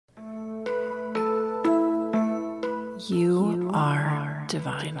You are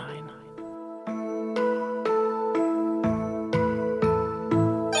divine.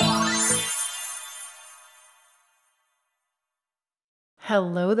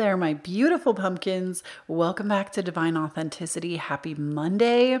 Hello there, my beautiful pumpkins. Welcome back to Divine Authenticity. Happy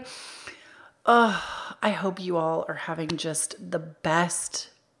Monday. I hope you all are having just the best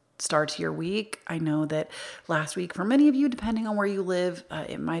start to your week. I know that last week, for many of you, depending on where you live,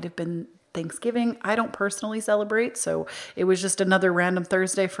 it might have been Thanksgiving. I don't personally celebrate, so it was just another random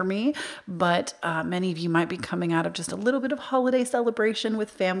Thursday for me. But many of you might be coming out of just a little bit of holiday celebration with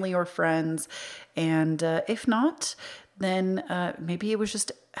family or friends. And if not, then maybe it was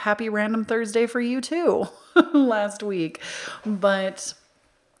just happy random Thursday for you too last week. But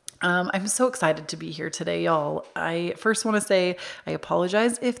I'm so excited to be here today, y'all. I first want to say I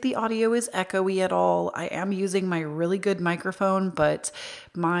apologize if the audio is echoey at all. I am using my really good microphone, but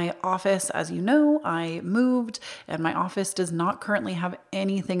my office, as you know, I moved and my office does not currently have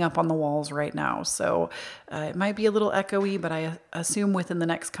anything up on the walls right now. So it might be a little echoey, but I assume within the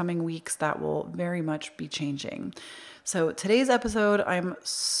next coming weeks that will very much be changing. So today's episode, I'm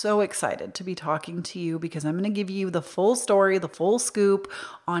so excited to be talking to you because I'm going to give you the full story, the full scoop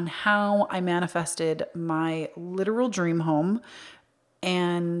on how I manifested my literal dream home.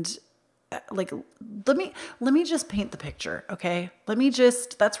 And let me just paint the picture, okay?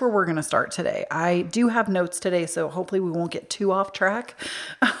 That's where we're going to start today. I do have notes today, so hopefully we won't get too off track.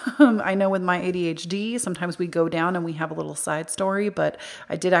 I know with my ADHD, sometimes we go down and we have a little side story, but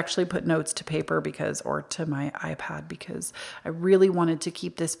I did actually put notes to paper or to my iPad because I really wanted to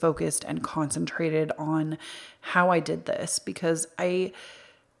keep this focused and concentrated on how I did this because I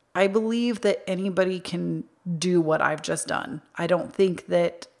believe that anybody can do what I've just done. I don't think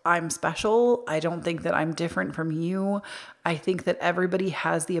that I'm special. I don't think that I'm different from you. I think that everybody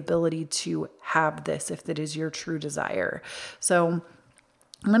has the ability to have this if that is your true desire. So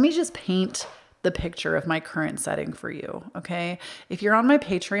let me just paint the picture of my current setting for you, okay? If you're on my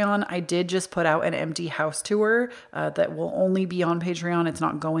Patreon, I did just put out an empty house tour that will only be on Patreon. It's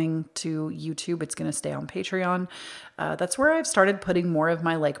not going to YouTube. It's going to stay on Patreon. That's where I've started putting more of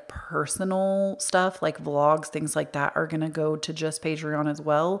my personal stuff, like vlogs, things like that are going to go to just Patreon as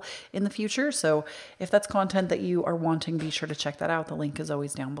well in the future. So if that's content that you are wanting, be sure to check that out. The link is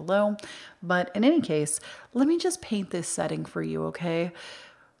always down below. But in any case, let me just paint this setting for you, okay?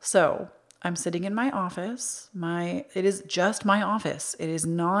 So I'm sitting in my office. It is just my office. It is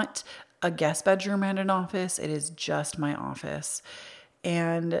not a guest bedroom and an office. It is just my office.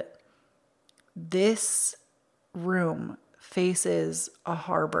 And this room faces a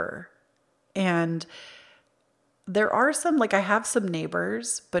harbor. And there are I have some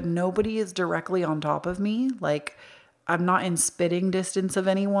neighbors, but nobody is directly on top of me. I'm not in spitting distance of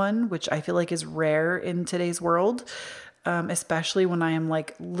anyone, which I feel like is rare in today's world. Especially when I am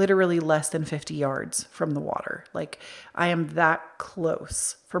literally less than 50 yards from the water. I am that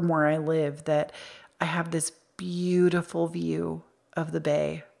close from where I live that I have this beautiful view of the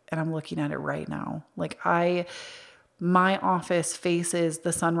bay and I'm looking at it right now. My office faces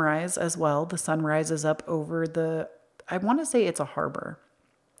the sunrise as well. The sunrise is up over I want to say it's a harbor.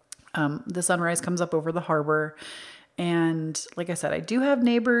 The sunrise comes up over the harbor. And like I said, I do have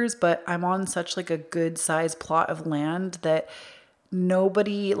neighbors, but I'm on such a good sized plot of land that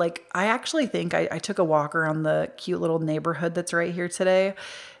nobody, I actually think I took a walk around the cute little neighborhood that's right here today.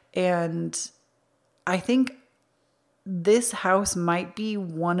 And I think this house might be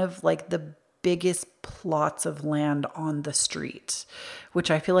one of the biggest plots of land on the street, which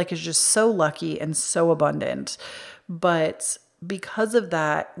I feel like is just so lucky and so abundant. But because of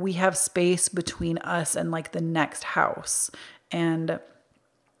that, we have space between us and the next house. And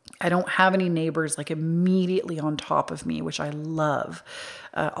I don't have any neighbors immediately on top of me, which I love.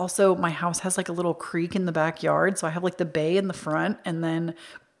 Also, my house has a little creek in the backyard. So I have the bay in the front and then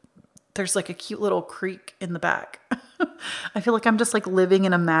there's a cute little creek in the back. I feel like I'm just living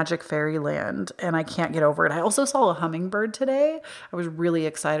in a magic fairyland and I can't get over it. I also saw a hummingbird today. I was really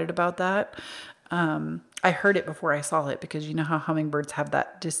excited about that. I heard it before I saw it because you know how hummingbirds have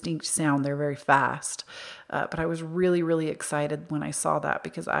that distinct sound. They're very fast. But I was really, really excited when I saw that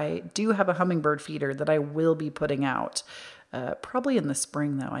because I do have a hummingbird feeder that I will be putting out. Probably in the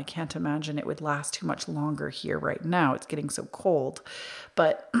spring though. I can't imagine it would last too much longer here right now. It's getting so cold.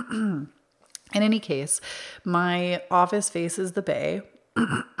 But in any case, my office faces the bay.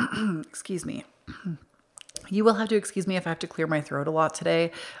 Excuse me. You will have to excuse me if I have to clear my throat a lot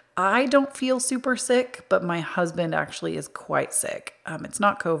today. I don't feel super sick, but my husband actually is quite sick. It's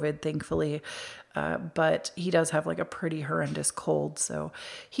not COVID, thankfully. But he does have like a pretty horrendous cold. So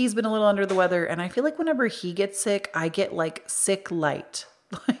he's been a little under the weather. And I feel like whenever he gets sick, I get like sick light.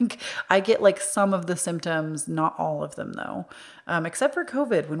 Like I get like some of the symptoms, not all of them though. Except for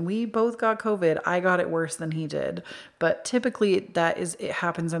COVID. When we both got COVID, I got it worse than he did. But typically it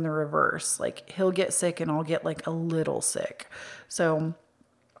happens in the reverse. Like he'll get sick and I'll get like a little sick. So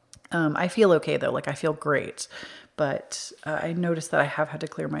I feel okay though. Like I feel great. But I noticed that I have had to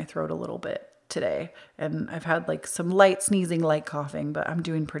clear my throat a little bit today. And I've had like some light sneezing, light coughing, but I'm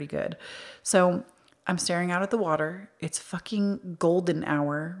doing pretty good. So I'm staring out at the water. It's fucking golden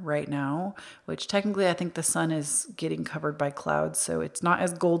hour right now, which technically I think the sun is getting covered by clouds. So it's not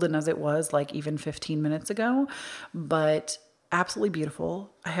as golden as it was like even 15 minutes ago, but absolutely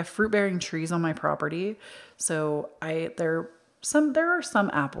beautiful. I have fruit bearing trees on my property. So there are some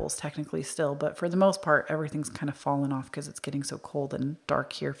apples technically still, but for the most part, everything's kind of fallen off because it's getting so cold and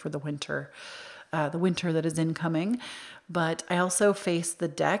dark here for the winter that is incoming. But I also face the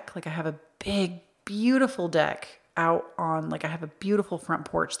deck. Like I have a big, beautiful deck out on, like I have a beautiful front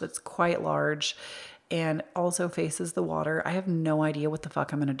porch that's quite large and also faces the water. I have no idea what the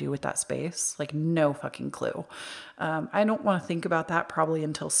fuck I'm going to do with that space. Like no fucking clue. I don't want to think about that probably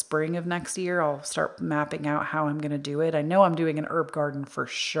until spring of next year. I'll start mapping out how I'm going to do it. I know I'm doing an herb garden for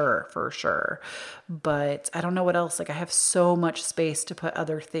sure. But I don't know what else. Like I have so much space to put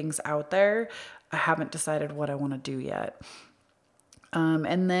other things out there. I haven't decided what I want to do yet.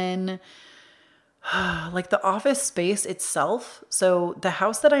 And then like the office space itself. So the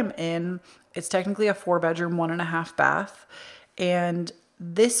house that I'm in, it's technically a 4-bedroom, 1.5 bath. And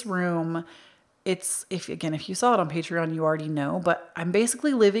this room, if you saw it on Patreon, you already know, but I'm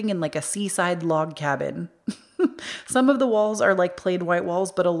basically living in like a seaside log cabin. Some of the walls are like plain white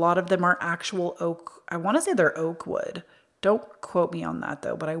walls, but a lot of them are actual oak. I want to say they're oak wood. Don't quote me on that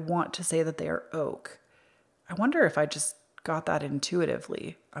though, but I want to say that they are oak. I wonder if I just got that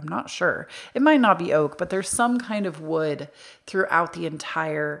intuitively. I'm not sure. It might not be oak, but there's some kind of wood throughout the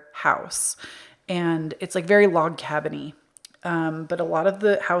entire house. And it's like very log cabiny. But a lot of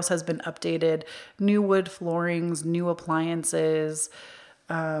the house has been updated. New wood floorings, new appliances.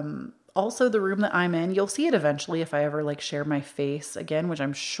 Also the room that I'm in, you'll see it eventually if I ever like share my face again, which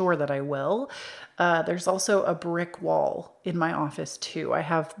I'm sure that I will. There's also a brick wall in my office too. I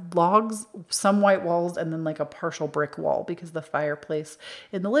have logs, some white walls, and then like a partial brick wall because the fireplace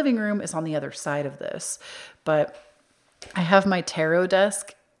in the living room is on the other side of this. But I have my tarot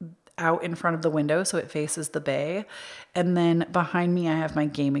desk out in front of the window so it faces the bay. And then behind me, I have my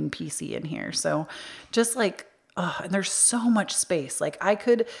gaming PC in here. So just like, and there's so much space. Like I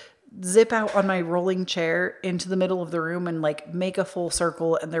could zip out on my rolling chair into the middle of the room and like make a full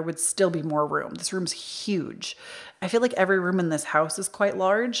circle and there would still be more room. This room's huge. I feel like every room in this house is quite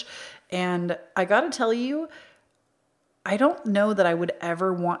large. And I gotta tell you, I don't know that I would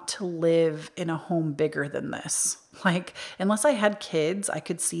ever want to live in a home bigger than this. Like, unless I had kids, I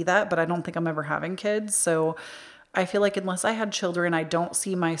could see that, but I don't think I'm ever having kids. So I feel like unless I had children, I don't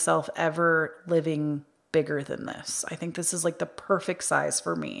see myself ever living bigger than this. I think this is like the perfect size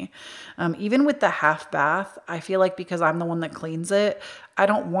for me. Even with the half bath, I feel like because I'm the one that cleans it, I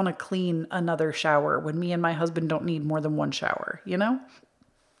don't want to clean another shower when me and my husband don't need more than one shower, you know?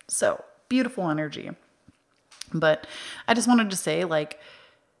 So beautiful energy. But I just wanted to say, like,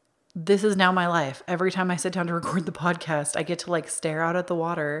 this is now my life. Every time I sit down to record the podcast, I get to like stare out at the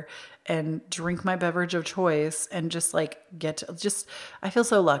water and drink my beverage of choice and just like I feel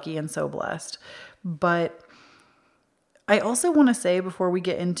so lucky and so blessed. But I also want to say before we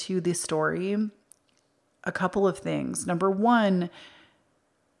get into the story, a couple of things. Number one,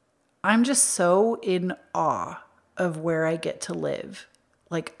 I'm just so in awe of where I get to live.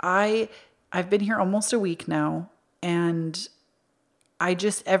 Like I've been here almost a week now, and I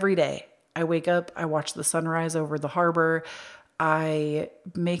just, every day, I wake up, I watch the sunrise over the harbor, I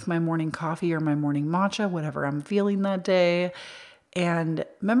make my morning coffee or my morning matcha, whatever I'm feeling that day. And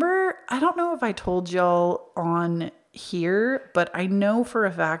remember, I don't know if I told y'all on here, but I know for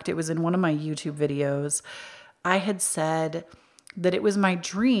a fact it was in one of my YouTube videos. I had said that it was my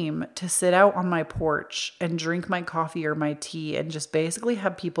dream to sit out on my porch and drink my coffee or my tea and just basically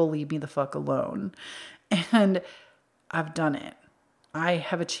have people leave me the fuck alone. And I've done it. I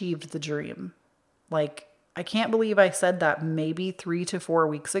have achieved the dream. Like, I can't believe I said that maybe 3 to 4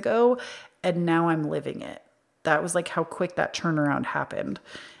 weeks ago, and now I'm living it. That was like how quick that turnaround happened.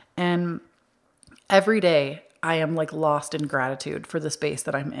 And every day I am like lost in gratitude for the space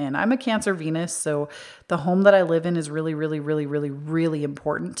that I'm in. I'm a Cancer Venus, so the home that I live in is really, really, really, really, really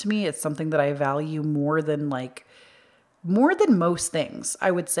important to me. It's something that I value more than like more than most things,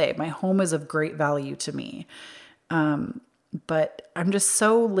 I would say. My home is of great value to me. But I'm just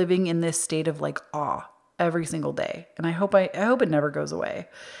so living in this state of like awe every single day. And I hope it never goes away.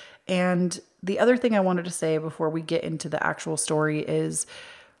 And the other thing I wanted to say before we get into the actual story is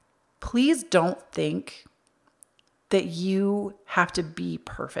please don't think that you have to be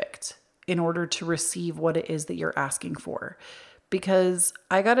perfect in order to receive what it is that you're asking for. Because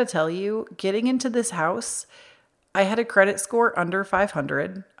I got to tell you, getting into this house, I had a credit score under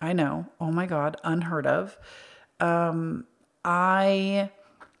 500. I know. Oh my God. Unheard of. Not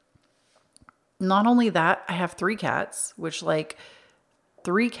only that, I have 3 cats, which like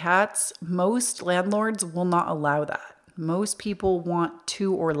 3 cats, most landlords will not allow that. Most people want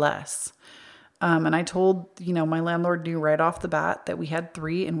 2 or less. And I told, my landlord knew right off the bat that we had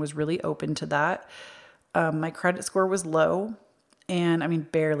 3 and was really open to that. My credit score was low, and I mean,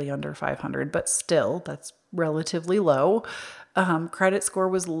 barely under 500, but still that's relatively low. Credit score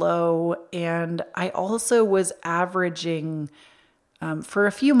was low. And I also was averaging, for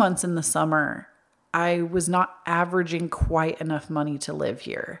a few months in the summer, I was not averaging quite enough money to live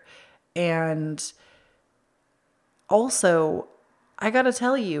here. And also, I got to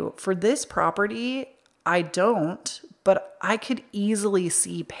tell you, for this property, I don't, but I could easily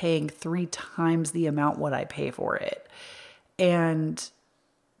see paying 3 times the amount what I pay for it. And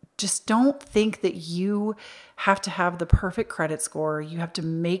just don't think that you have to have the perfect credit score. You have to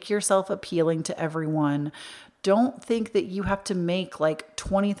make yourself appealing to everyone. Don't think that you have to make like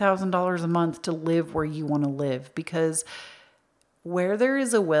 $20,000 a month to live where you want to live, because where there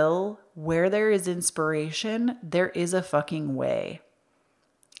is a will, where there is inspiration, there is a fucking way.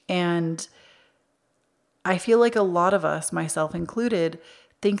 And I feel like a lot of us, myself included,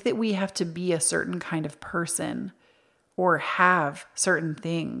 think that we have to be a certain kind of person or have certain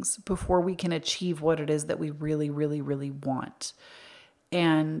things before we can achieve what it is that we really, really, really want.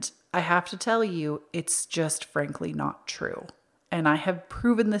 And I have to tell you, it's just frankly not true. And I have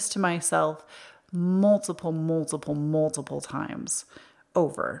proven this to myself multiple times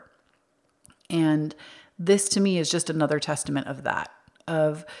over. And this to me is just another testament of that,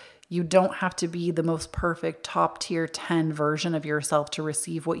 of you don't have to be the most perfect top tier 10 version of yourself to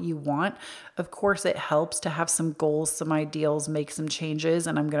receive what you want. Of course, it helps to have some goals, some ideals, make some changes.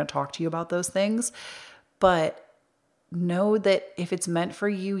 And I'm going to talk to you about those things. But know that if it's meant for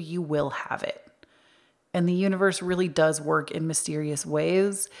you, you will have it. And the universe really does work in mysterious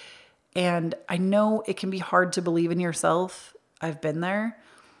ways. And I know it can be hard to believe in yourself. I've been there.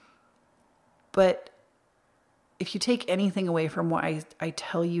 But if you take anything away from what I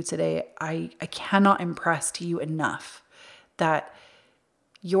tell you today, I cannot impress to you enough that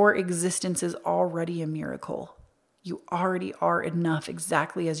your existence is already a miracle. You already are enough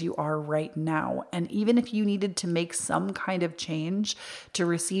exactly as you are right now. And even if you needed to make some kind of change to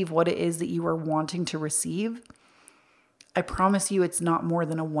receive what it is that you are wanting to receive, I promise you it's not more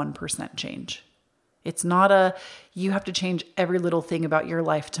than a 1% change. It's not you have to change every little thing about your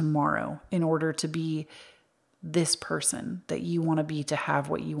life tomorrow in order to be this person that you want to be, to have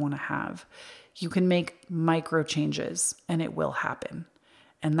what you want to have. You can make micro changes and it will happen.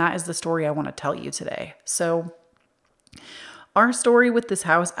 And that is the story I want to tell you today. So our story with this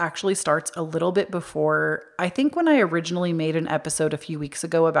house actually starts a little bit before, I think when I originally made an episode a few weeks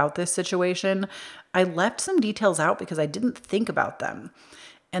ago about this situation, I left some details out because I didn't think about them.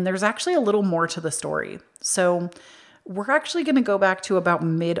 And there's actually a little more to the story. So we're actually going to go back to about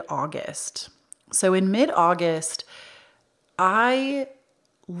mid-August. So in mid-August, I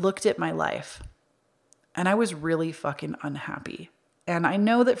looked at my life and I was really fucking unhappy. And I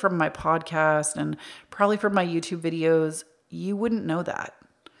know that from my podcast and probably from my YouTube videos, you wouldn't know that.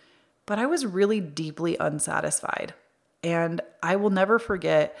 But I was really deeply unsatisfied. And I will never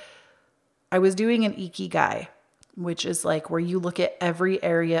forget, I was doing an Ikigai, which is like where you look at every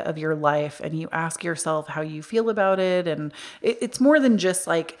area of your life and you ask yourself how you feel about it. And it's more than just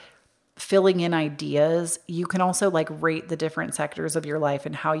like filling in ideas. You can also like rate the different sectors of your life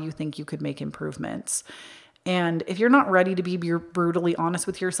and how you think you could make improvements. And if you're not ready to be brutally honest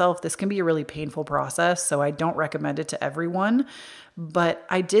with yourself, this can be a really painful process. So I don't recommend it to everyone. But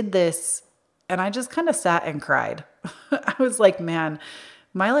I did this and I just kind of sat and cried. I was like, man,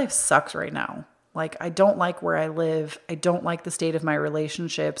 my life sucks right now. Like, I don't like where I live. I don't like the state of my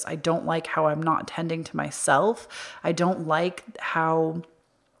relationships. I don't like how I'm not tending to myself. I don't like how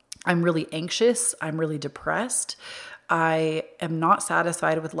I'm really anxious. I'm really depressed. I am not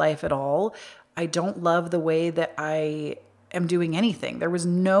satisfied with life at all. I don't love the way that I am doing anything. There was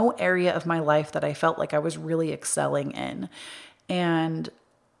no area of my life that I felt like I was really excelling in. And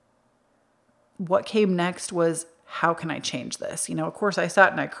what came next was how can I change this? Of course I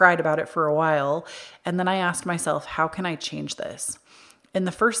sat and I cried about it for a while. And then I asked myself, how can I change this? And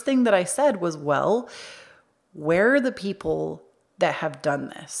the first thing that I said was, well, where are the people that have done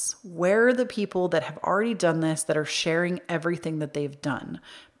this? Where are the people that have already done this, that are sharing everything that they've done?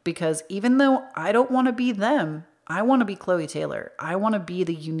 Because even though I don't want to be them, I want to be Chloe Taylor. I want to be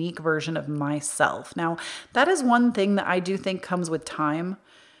the unique version of myself. Now, that is one thing that I do think comes with time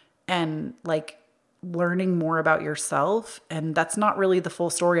and like learning more about yourself. And that's not really the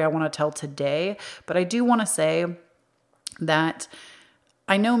full story I want to tell today. But I do want to say that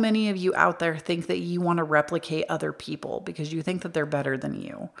I know many of you out there think that you want to replicate other people because you think that they're better than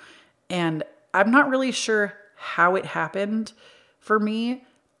you. And I'm not really sure how it happened for me.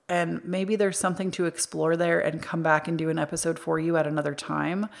 And maybe there's something to explore there and come back and do an episode for you at another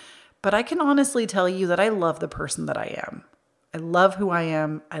time. But I can honestly tell you that I love the person that I am. I love who I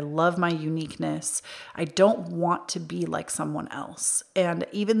am. I love my uniqueness. I don't want to be like someone else. And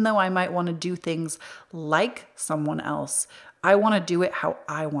even though I might want to do things like someone else, I want to do it how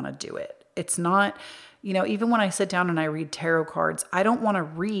I want to do it. It's not, even when I sit down and I read tarot cards, I don't want to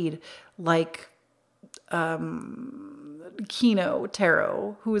read like Kino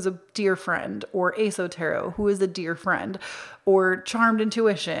Tarot, who is a dear friend, or Aso Tarot, who is a dear friend, or Charmed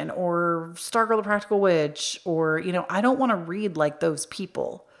Intuition, or Stargirl the Practical Witch, or, I don't want to read like those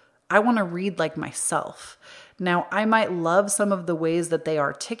people. I want to read like myself. Now, I might love some of the ways that they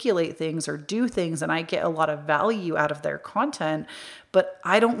articulate things or do things, and I get a lot of value out of their content, but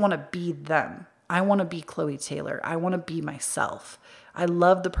I don't want to be them. I want to be Chloe Taylor. I want to be myself. I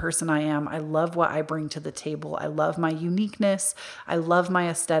love the person I am. I love what I bring to the table. I love my uniqueness. I love my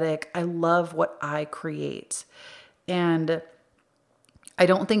aesthetic. I love what I create. And I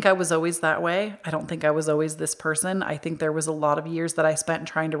don't think I was always that way. I don't think I was always this person. I think there was a lot of years that I spent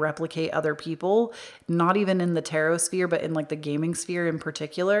trying to replicate other people, not even in the tarot sphere, but in like the gaming sphere in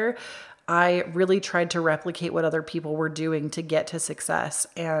particular. I really tried to replicate what other people were doing to get to success.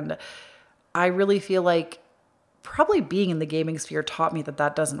 And I really feel like probably being in the gaming sphere taught me that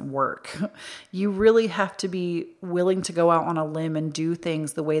that doesn't work. You really have to be willing to go out on a limb and do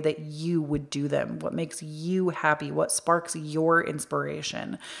things the way that you would do them. What makes you happy? What sparks your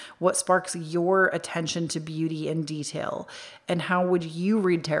inspiration? What sparks your attention to beauty and detail? And how would you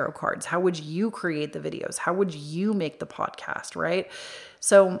read tarot cards? How would you create the videos? How would you make the podcast, right?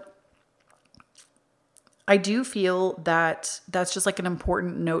 So I do feel that that's just like an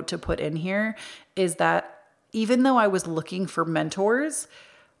important note to put in here, is that even though I was looking for mentors,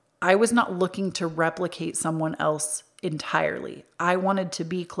 I was not looking to replicate someone else entirely. I wanted to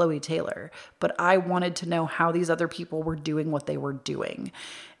be Chloe Taylor, but I wanted to know how these other people were doing what they were doing.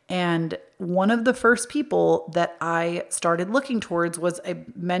 And one of the first people that I started looking towards was a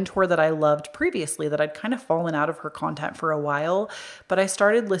mentor that I loved previously, that I'd kind of fallen out of her content for a while, but I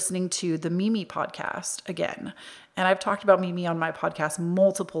started listening to the Mimi podcast again. And I've talked about Mimi on my podcast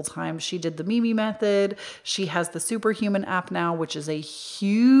multiple times. She did the Mimi method. She has the Superhuman app now, which is a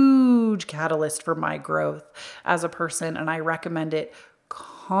huge catalyst for my growth as a person. And I recommend it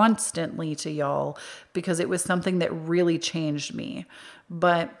constantly to y'all because it was something that really changed me.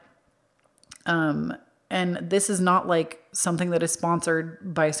 But and this is not like something that is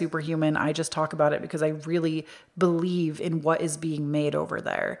sponsored by Superhuman. I just talk about it because I really believe in what is being made over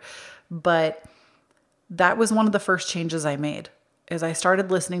there. But that was one of the first changes I made, is I started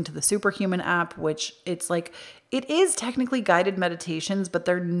listening to the Superhuman app, which it is technically guided meditations, but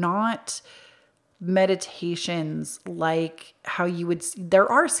they're not meditations like how you would see.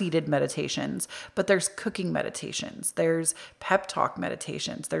 There are seated meditations, but there's cooking meditations, there's pep talk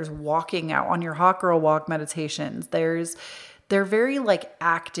meditations, there's walking out on your hot girl walk meditations, they're very like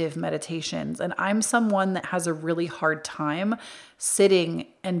active meditations. And I'm someone that has a really hard time sitting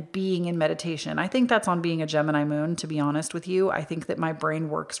and being in meditation. I think that's on being a Gemini moon, to be honest with you. I think that my brain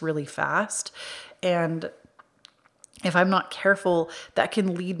works really fast, and if I'm not careful, that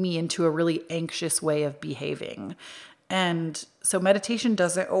can lead me into a really anxious way of behaving. And so meditation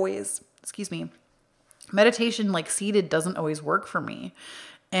like seated doesn't always work for me.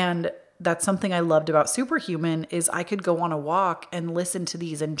 And that's something I loved about Superhuman, is I could go on a walk and listen to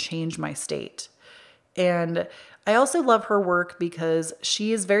these and change my state. And I also love her work because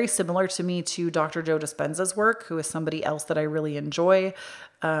she is very similar to me to Dr. Joe Dispenza's work, who is somebody else that I really enjoy,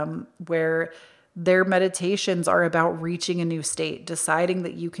 where their meditations are about reaching a new state, deciding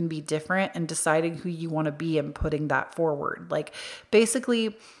that you can be different and deciding who you want to be and putting that forward. Like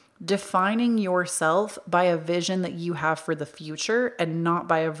basically defining yourself by a vision that you have for the future and not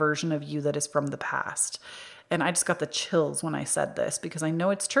by a version of you that is from the past. And I just got the chills when I said this because I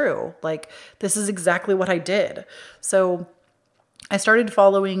know it's true. Like, this is exactly what I did. So I started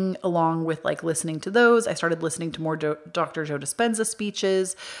following along with like listening to those. I started listening to more Dr. Joe Dispenza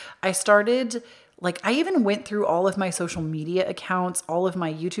speeches. I even went through all of my social media accounts, all of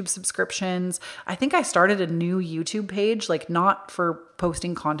my YouTube subscriptions. I think I started a new YouTube page, like not for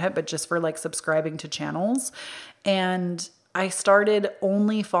posting content, but just for like subscribing to channels. And I started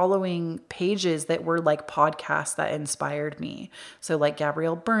only following pages that were like podcasts that inspired me. So like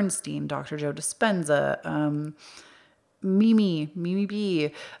Gabrielle Bernstein, Dr. Joe Dispenza, Mimi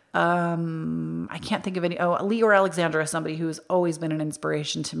B. I can't think of any. Oh, Leor Alexandra, somebody who's always been an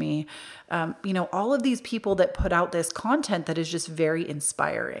inspiration to me. All of these people that put out this content that is just very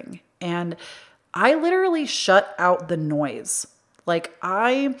inspiring. And I literally shut out the noise. Like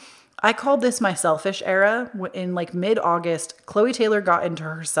I called this my selfish era. In like mid-August, Chloe Taylor got into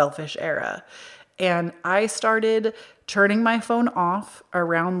her selfish era. And I started turning my phone off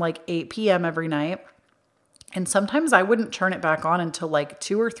around like 8 p.m. every night. And sometimes I wouldn't turn it back on until like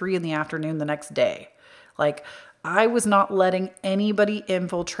 2 or 3 in the afternoon the next day. Like, I was not letting anybody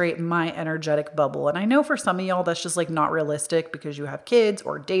infiltrate my energetic bubble. And I know for some of y'all that's just like not realistic because you have kids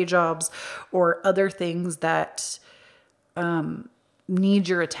or day jobs or other things that need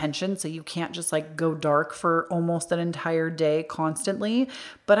your attention. So you can't just like go dark for almost an entire day constantly.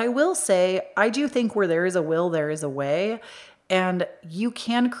 But I will say, I do think where there is a will, there is a way. And you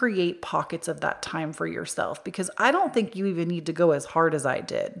can create pockets of that time for yourself because I don't think you even need to go as hard as I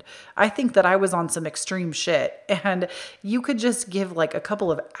did. I think that I was on some extreme shit and you could just give like a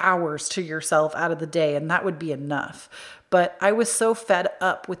couple of hours to yourself out of the day and that would be enough. But I was so fed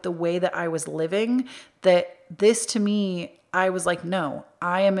up with the way that I was living that this to me, I was like, no,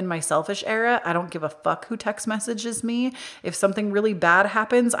 I am in my selfish era. I don't give a fuck who text messages me. If something really bad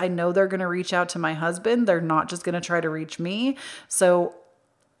happens, I know they're going to reach out to my husband. They're not just going to try to reach me. So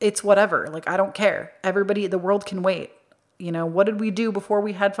it's whatever. Like, I don't care. Everybody, the world can wait. What did we do before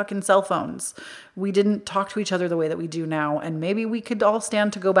we had fucking cell phones? We didn't talk to each other the way that we do now. And maybe we could all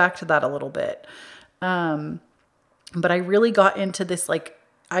stand to go back to that a little bit. But I really got into this, like,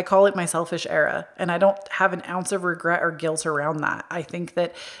 I call it my selfish era, and I don't have an ounce of regret or guilt around that. I think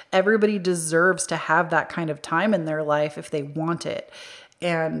that everybody deserves to have that kind of time in their life if they want it.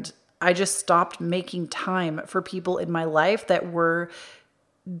 And I just stopped making time for people in my life that were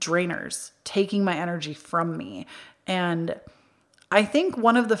drainers, taking my energy from me. And I think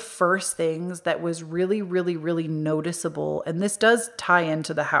one of the first things that was really, really, really noticeable, and this does tie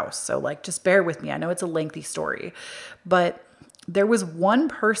into the house, so like just bear with me. I know it's a lengthy story, but there was one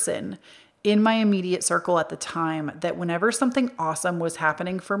person in my immediate circle at the time that whenever something awesome was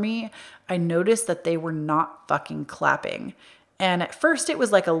happening for me, I noticed that they were not fucking clapping. And at first it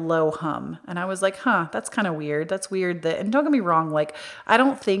was like a low hum. And I was like, that's kind of weird. That's weird that, and don't get me wrong, like, I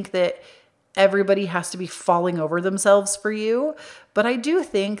don't think that everybody has to be falling over themselves for you. But I do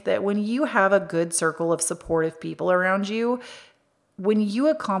think that when you have a good circle of supportive people around you, when you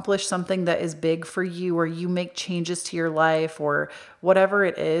accomplish something that is big for you or you make changes to your life or whatever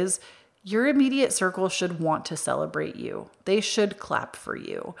it is, your immediate circle should want to celebrate you. They should clap for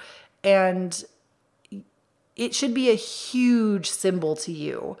you. And it should be a huge symbol to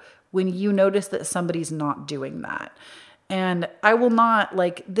you when you notice that somebody's not doing that. And I will not,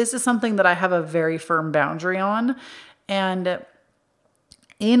 like, this is something that I have a very firm boundary on. And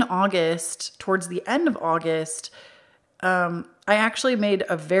in August, towards the end of August, I actually made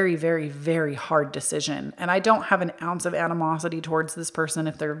a very, very, very hard decision. And I don't have an ounce of animosity towards this person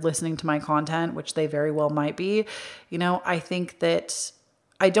if they're listening to my content, which they very well might be.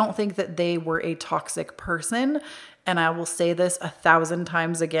 I don't think that they were a toxic person. And I will say this 1,000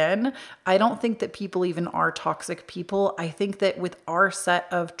 times again. I don't think that people even are toxic people. I think that with our set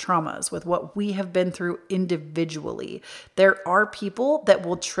of traumas, with what we have been through individually, there are people that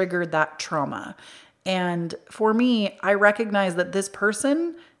will trigger that trauma. And for me, I recognize that this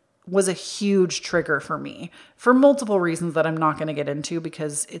person was a huge trigger for me for multiple reasons that I'm not going to get into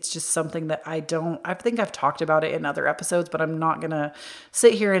because it's just something that I think I've talked about it in other episodes, but I'm not going to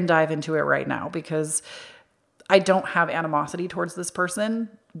sit here and dive into it right now because I don't have animosity towards this person.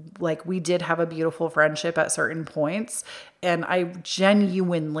 Like, we did have a beautiful friendship at certain points, and I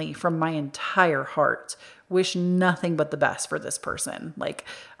genuinely, from my entire heart, wish nothing but the best for this person. Like,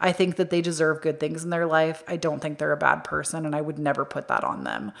 I think that they deserve good things in their life. I don't think they're a bad person, and I would never put that on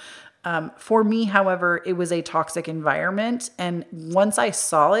them. For me, however, it was a toxic environment, and once I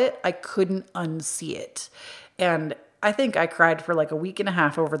saw it, I couldn't unsee it. And I think I cried for like a week and a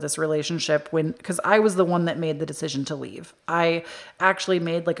half over this relationship because I was the one that made the decision to leave. I actually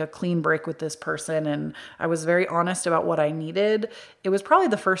made like a clean break with this person, and I was very honest about what I needed. It was probably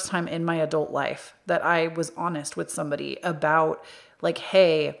the first time in my adult life that I was honest with somebody about like,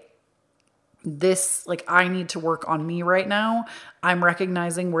 hey, this, like, I need to work on me right now. I'm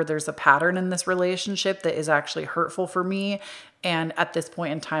recognizing where there's a pattern in this relationship that is actually hurtful for me. And at this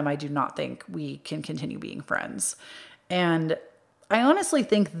point in time, I do not think we can continue being friends. And I honestly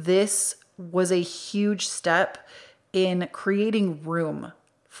think this was a huge step in creating room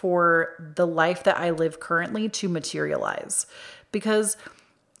for the life that I live currently to materialize.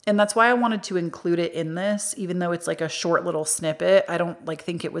 And that's why I wanted to include it in this, even though it's like a short little snippet. I don't like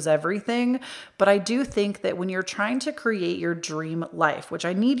think it was everything, but I do think that when you're trying to create your dream life, which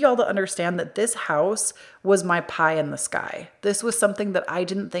I need y'all to understand that this house was my pie in the sky. This was something that I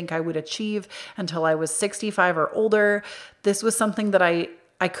didn't think I would achieve until I was 65 or older. This was something that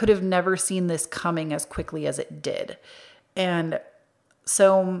I could have never seen this coming as quickly as it did. And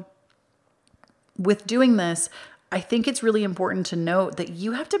so with doing this, I think it's really important to note that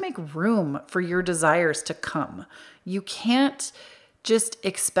you have to make room for your desires to come. You can't just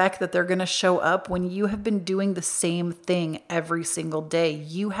expect that they're going to show up when you have been doing the same thing every single day.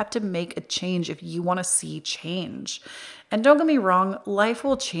 You have to make a change if you want to see change. And don't get me wrong, life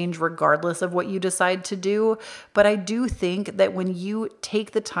will change regardless of what you decide to do. But I do think that when you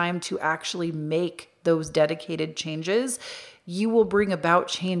take the time to actually make those dedicated changes, you will bring about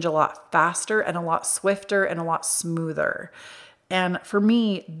change a lot faster and a lot swifter and a lot smoother. And for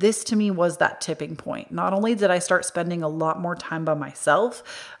me, this to me was that tipping point. Not only did I start spending a lot more time by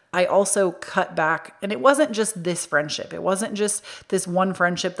myself, I also cut back. And it wasn't just this friendship. It wasn't just this one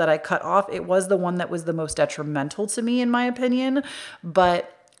friendship that I cut off. It was the one that was the most detrimental to me, in my opinion.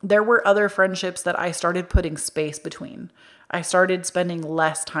 But there were other friendships that I started putting space between. I started spending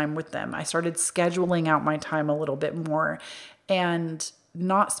less time with them. I started scheduling out my time a little bit more and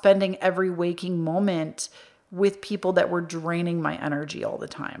not spending every waking moment with people that were draining my energy all the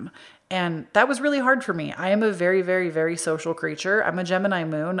time. And that was really hard for me. I am a very, very, very social creature. I'm a Gemini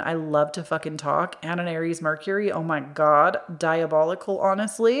moon. I love to fucking talk. And an Aries Mercury. Oh my God. Diabolical,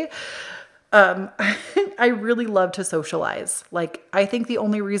 honestly. I really love to socialize. Like, I think the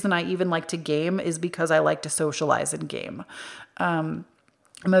only reason I even like to game is because I like to socialize and game. I'm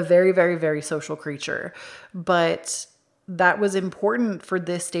a very, very, very social creature, but that was important for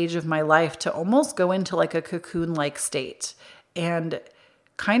this stage of my life to almost go into like a cocoon-like state and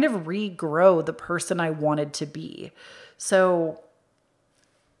kind of regrow the person I wanted to be. So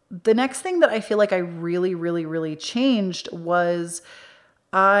the next thing that I feel like I really, really, really changed was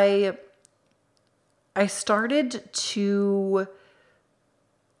I started to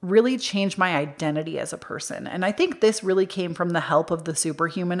really change my identity as a person. And I think this really came from the help of the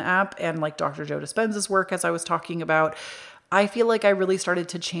Superhuman app and like Dr. Joe Dispenza's work, as I was talking about. I feel like I really started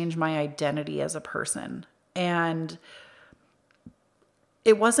to change my identity as a person. And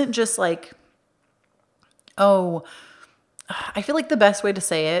it wasn't just like, oh, I feel like the best way to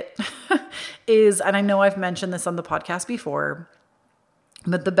say it is, and I know I've mentioned this on the podcast before,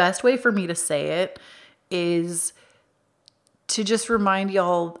 but the best way for me to say it is to just remind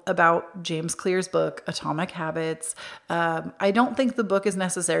y'all about James Clear's book, Atomic Habits. I don't think the book is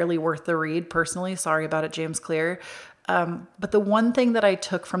necessarily worth the read personally. Sorry about it, James Clear. But the one thing that I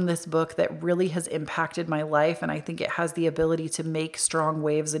took from this book that really has impacted my life, and I think it has the ability to make strong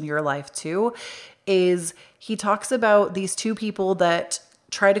waves in your life too, is he talks about these two people that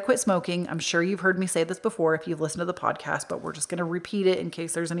try to quit smoking. I'm sure you've heard me say this before if you've listened to the podcast, but we're just going to repeat it in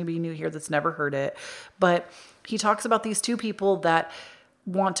case there's anybody new here that's never heard it. But he talks about these two people that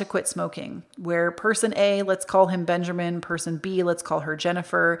want to quit smoking, where person A, let's call him Benjamin, person B, let's call her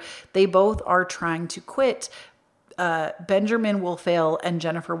Jennifer. They both are trying to quit. Benjamin will fail and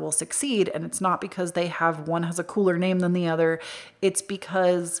Jennifer will succeed. And it's not because one has a cooler name than the other. It's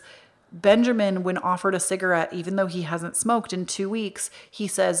because Benjamin, when offered a cigarette, even though he hasn't smoked in 2 weeks, he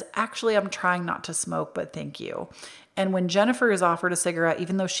says, actually, I'm trying not to smoke, but thank you. And when Jennifer is offered a cigarette,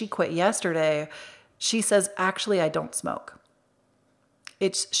 even though she quit yesterday, she says, actually, I don't smoke.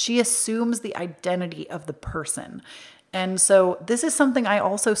 She assumes the identity of the person. And so this is something I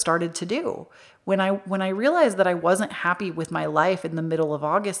also started to do. When I realized that I wasn't happy with my life in the middle of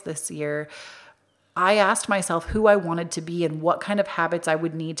August this year, I asked myself who I wanted to be and what kind of habits I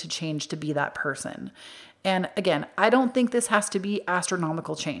would need to change to be that person. And again, I don't think this has to be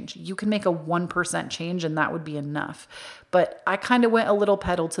astronomical change. You can make a 1% change and that would be enough. But I kind of went a little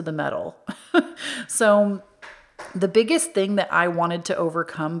pedal to the metal. So The biggest thing that I wanted to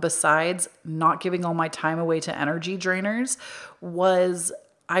overcome, besides not giving all my time away to energy drainers, was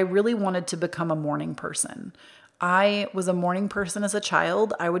I really wanted to become a morning person. I was a morning person as a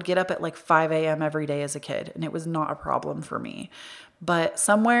child. I would get up at like 5 a.m. every day as a kid, and it was not a problem for me. But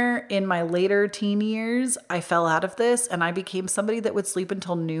somewhere in my later teen years, I fell out of this and I became somebody that would sleep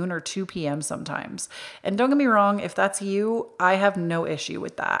until noon or 2 p.m. sometimes. And don't get me wrong, if that's you, I have no issue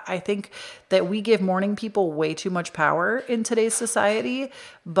with that. I think that we give morning people way too much power in today's society,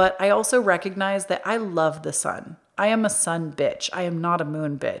 but I also recognize that I love the sun. I am a sun bitch. I am not a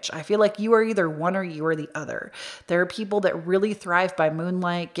moon bitch. I feel like you are either one or you are the other. There are people that really thrive by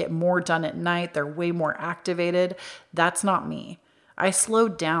moonlight, get more done at night. They're way more activated. That's not me. I slow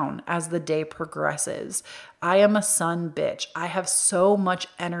down as the day progresses. I am a sun bitch. I have so much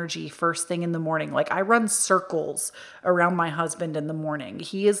energy first thing in the morning. Like I run circles around my husband in the morning.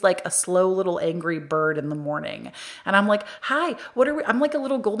 He is like a slow little angry bird in the morning. And I'm like, hi, what are we? I'm like a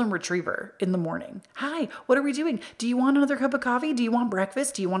little golden retriever in the morning. Hi, what are we doing? Do you want another cup of coffee? Do you want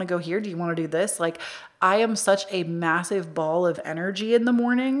breakfast? Do you want to go here? Do you want to do this? Like I am such a massive ball of energy in the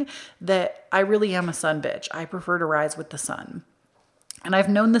morning that I really am a sun bitch. I prefer to rise with the sun. And I've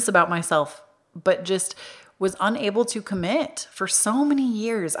known this about myself, but just was unable to commit for so many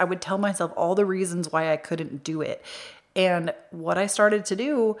years. I would tell myself all the reasons why I couldn't do it. And what I started to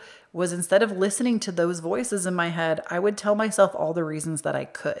do was, instead of listening to those voices in my head, I would tell myself all the reasons that I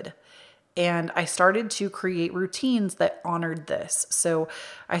could. And I started to create routines that honored this. So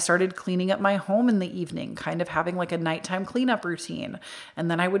I started cleaning up my home in the evening, kind of having like a nighttime cleanup routine. And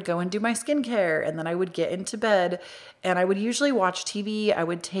then I would go and do my skincare, and then I would get into bed, and I would usually watch TV. I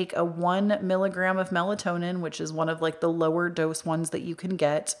would take a 1 milligram of melatonin, which is one of like the lower dose ones that you can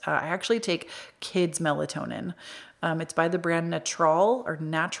get. I actually take kids melatonin. It's by the brand Natral or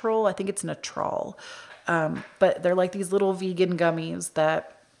Natural. I think it's Natral. But they're like these little vegan gummies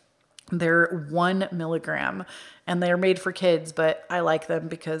that they're 1 milligram and they're made for kids, but I like them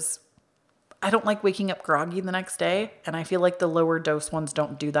because I don't like waking up groggy the next day. And I feel like the lower dose ones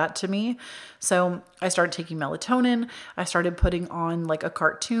don't do that to me. So I started taking melatonin. I started putting on like a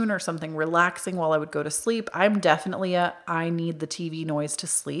cartoon or something relaxing while I would go to sleep. I'm definitely I need the TV noise to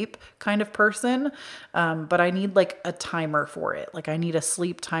sleep kind of person. But I need like a timer for it. Like I need a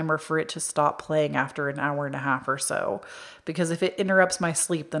sleep timer for it to stop playing after an hour and a half or so, because if it interrupts my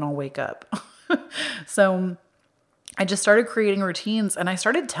sleep, then I'll wake up. So I just started creating routines, and I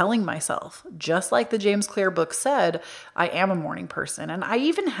started telling myself, just like the James Clear book said, I am a morning person. And I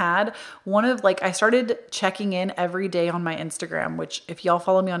even had I started checking in every day on my Instagram, which if y'all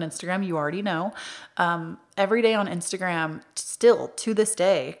follow me on Instagram, you already know. Every day on Instagram, still to this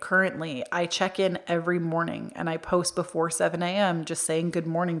day, currently, I check in every morning and I post before 7 a.m. just saying good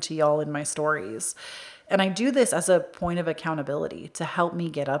morning to y'all in my stories. And I do this as a point of accountability to help me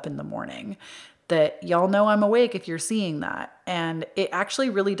get up in the morning, that y'all know I'm awake if you're seeing that. And it actually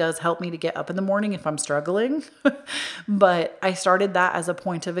really does help me to get up in the morning if I'm struggling. But I started that as a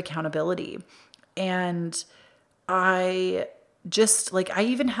point of accountability. And I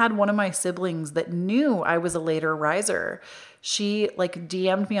even had one of my siblings that knew I was a later riser. She like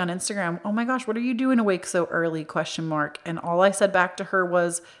DM'd me on Instagram, "Oh my gosh, what are you doing awake so early?" ? And all I said back to her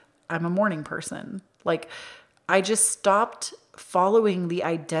was, "I'm a morning person." Like I just stopped following the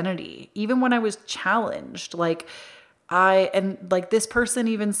identity, even when I was challenged. This person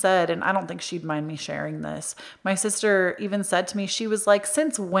even said, and I don't think she'd mind me sharing this, my sister even said to me, she was like,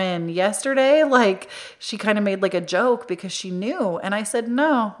 "Since when? Yesterday?" Like she kind of made like a joke because she knew. And I said,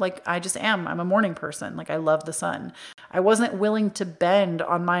 no, like I just am. I'm a morning person. Like I love the sun. I wasn't willing to bend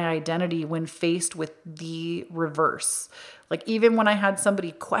on my identity when faced with the reverse. Like even when I had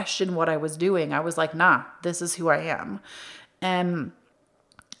somebody question what I was doing, I was like, nah, this is who I am. And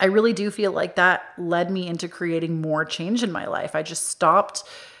I really do feel like that led me into creating more change in my life. I just stopped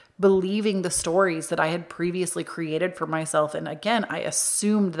believing the stories that I had previously created for myself. And again, I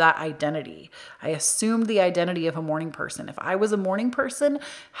assumed that identity. I assumed the identity of a morning person. If I was a morning person,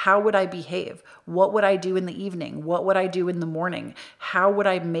 how would I behave? What would I do in the evening? What would I do in the morning? How would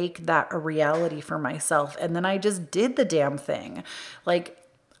I make that a reality for myself? And then I just did the damn thing.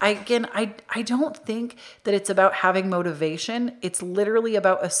 I don't think that it's about having motivation. It's literally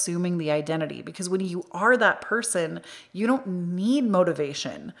about assuming the identity, because when you are that person, you don't need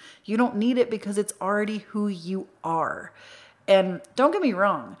motivation. You don't need it because it's already who you are. And don't get me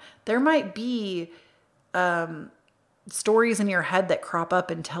wrong, there might be stories in your head that crop up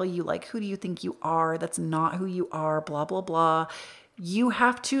and tell you like, who do you think you are? That's not who you are, blah, blah, blah. you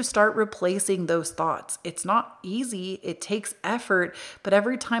have to start replacing those thoughts. It's not easy. It takes effort. But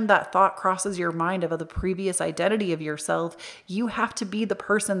every time that thought crosses your mind of the previous identity of yourself, you have to be the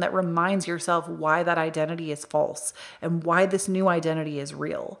person that reminds yourself why that identity is false and why this new identity is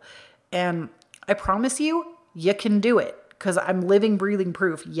real. And I promise you, you can do it because I'm living, breathing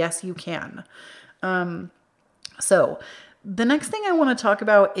proof. Yes, you can. So the next thing I want to talk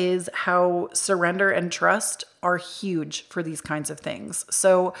about is how surrender and trust are huge for these kinds of things.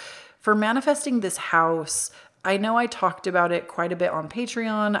 So for manifesting this house, I know I talked about it quite a bit on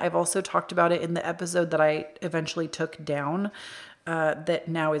Patreon. I've also talked about it in the episode that I eventually took down, that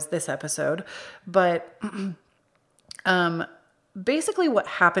now is this episode. But basically what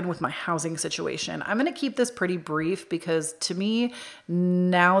happened with my housing situation. I'm going to keep this pretty brief because to me,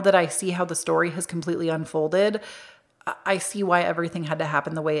 now that I see how the story has completely unfolded, I see why everything had to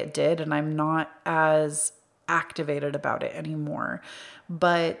happen the way it did, and I'm not as activated about it anymore.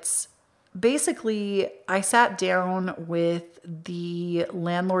 But basically, I sat down with the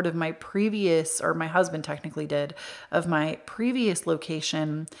landlord of my previous, or my husband technically did, of my previous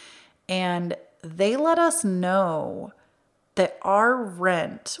location, and they let us know that our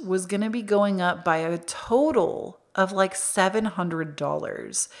rent was going to be going up by a total of like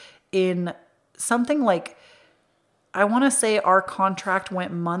 $700 in something like, I want to say our contract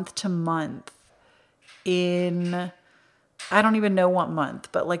went month to month in, I don't even know what month,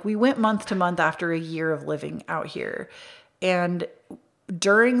 but like we went month to month after a year of living out here. And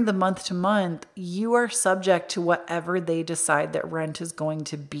during the month to month, you are subject to whatever they decide that rent is going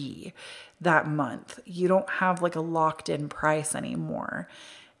to be that month. You don't have like a locked in price anymore.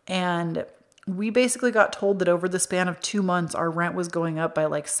 And we basically got told that over the span of 2 months, our rent was going up by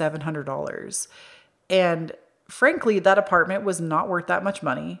like $700. And frankly, that apartment was not worth that much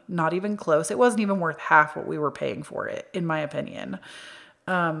money, not even close. It wasn't even worth half what we were paying for it, in my opinion.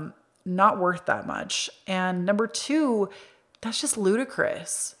 Not worth that much. And number two, that's just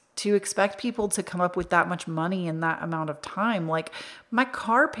ludicrous to expect people to come up with that much money in that amount of time. Like my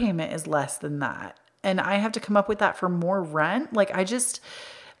car payment is less than that, and I have to come up with that for more rent. Like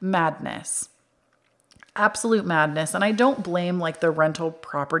madness. Absolute madness. And I don't blame like the rental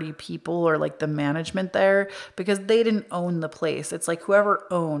property people or like the management there because they didn't own the place. It's like whoever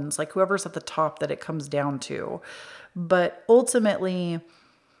owns, like whoever's at the top that it comes down to. But ultimately,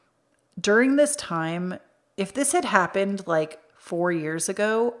 during this time, if this had happened like 4 years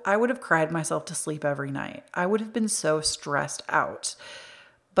ago, I would have cried myself to sleep every night. I would have been so stressed out.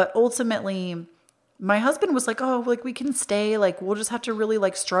 But ultimately, my husband was like, oh, like we can stay, like we'll just have to really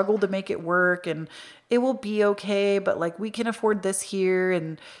like struggle to make it work and it will be okay. But like we can afford this here.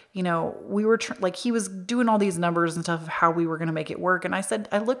 And, you know, we were like, he was doing all these numbers and stuff of how we were going to make it work. And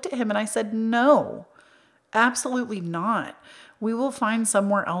I looked at him and I said, no, absolutely not. We will find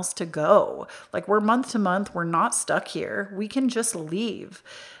somewhere else to go. Like we're month to month. We're not stuck here. We can just leave.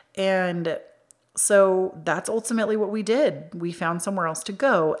 And so that's ultimately what we did. We found somewhere else to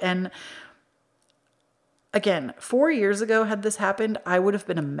go. And again, 4 years ago, had this happened, I would have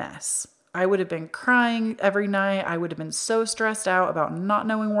been a mess. I would have been crying every night. I would have been so stressed out about not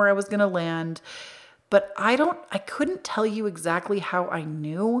knowing where I was going to land. But I couldn't tell you exactly how I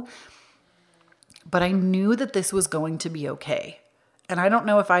knew, but I knew that this was going to be okay. And I don't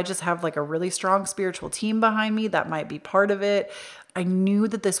know if I just have like a really strong spiritual team behind me. That might be part of it. I knew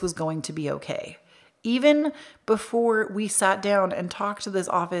that this was going to be okay. Even before we sat down and talked to this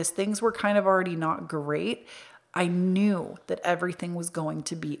office, things were kind of already not great. I knew that everything was going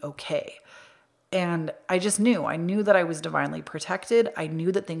to be okay. And I knew that I was divinely protected. I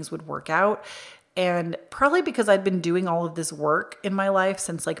knew that things would work out. And probably because I'd been doing all of this work in my life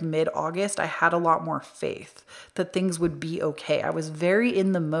since like mid-August, I had a lot more faith that things would be okay. I was very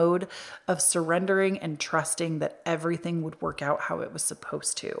in the mode of surrendering and trusting that everything would work out how it was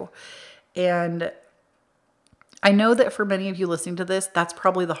supposed to. And I know that for many of you listening to this, that's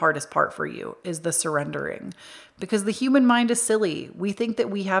probably the hardest part for you is the surrendering, because the human mind is silly. We think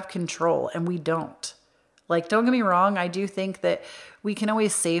that we have control and we don't. Like, don't get me wrong. I do think that we can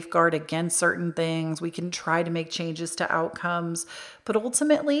always safeguard against certain things. We can try to make changes to outcomes, but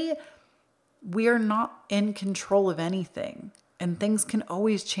ultimately we are not in control of anything, and things can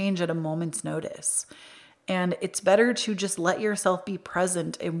always change at a moment's notice. And it's better to just let yourself be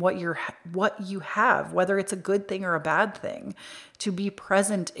present in what you have, whether it's a good thing or a bad thing, to be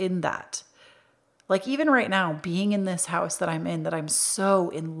present in that. Like even right now, being in this house that I'm in, that I'm so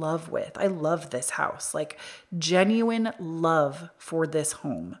in love with. I love this house, like genuine love for this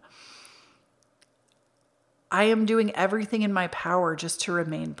home. I am doing everything in my power just to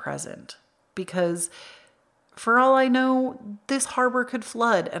remain present, because For all I know, this harbor could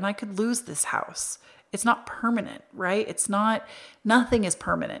flood and I could lose this house. It's not permanent, right? Nothing is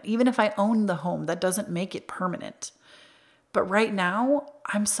permanent. Even if I own the home, that doesn't make it permanent. But right now,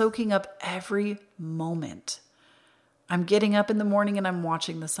 I'm soaking up every moment. I'm getting up in the morning and I'm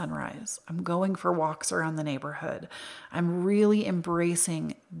watching the sunrise. I'm going for walks around the neighborhood. I'm really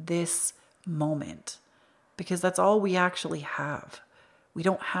embracing this moment because that's all we actually have. We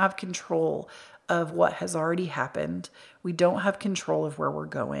don't have control of what has already happened. We don't have control of where we're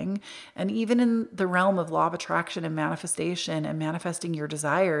going. And even in the realm of law of attraction and manifestation and manifesting your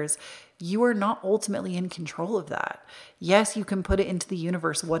desires, you are not ultimately in control of that. Yes, you can put it into the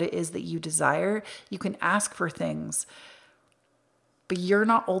universe what it is that you desire. You can ask for things, but you're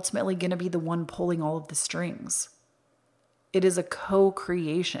not ultimately going to be the one pulling all of the strings. It is a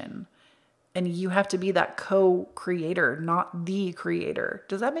co-creation. And you have to be that co-creator, not the creator.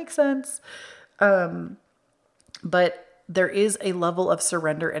 Does that make sense? But there is a level of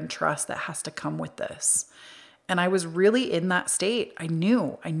surrender and trust that has to come with this. And I was really in that state. I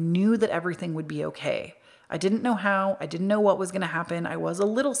knew that everything would be okay. I didn't know how, I didn't know what was going to happen. I was a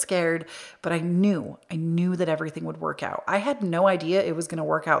little scared, but I knew that everything would work out. I had no idea it was going to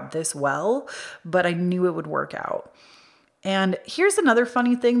work out this well, but I knew it would work out. And here's another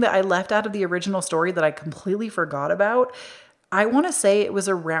funny thing that I left out of the original story that I completely forgot about. I want to say it was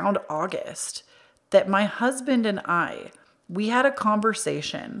around August that my husband and we had a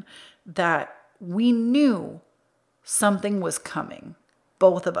conversation that we knew something was coming.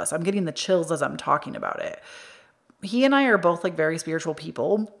 Both of us. I'm getting the chills as I'm talking about it. He and I are both like very spiritual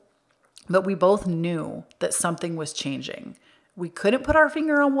people, but we both knew that something was changing. We couldn't put our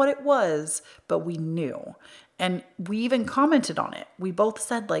finger on what it was, but we knew. And we even commented on it. We both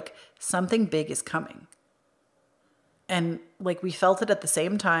said like something big is coming. And like we felt it at the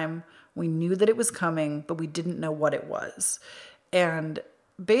same time. We knew that it was coming, but we didn't know what it was. And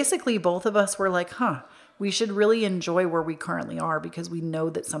basically both of us were like, we should really enjoy where we currently are because we know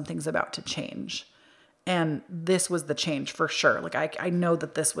that something's about to change. And this was the change for sure. Like I know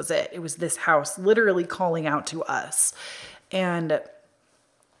that this was it. It was this house literally calling out to us. And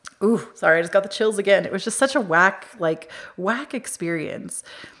sorry, I just got the chills again. It was just such a whack experience.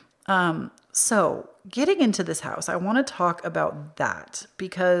 So getting into this house, I want to talk about that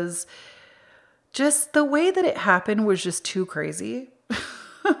because just the way that it happened was just too crazy.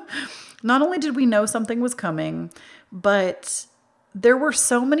 Not only did we know something was coming, but there were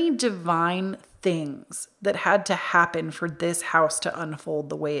so many divine things that had to happen for this house to unfold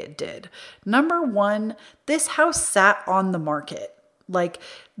the way it did. Number one, this house sat on the market. Like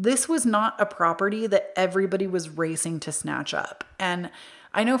this was not a property that everybody was racing to snatch up. And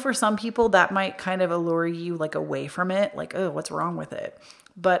I know for some people that might kind of allure you like away from it. Like, oh, what's wrong with it?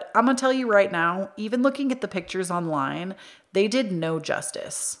 But I'm going to tell you right now, even looking at the pictures online, they did no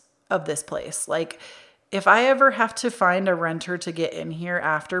justice of this place. Like if I ever have to find a renter to get in here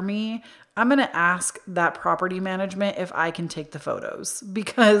after me, I'm going to ask that property management if I can take the photos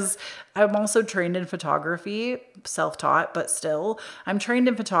because I'm also trained in photography, self-taught, but still I'm trained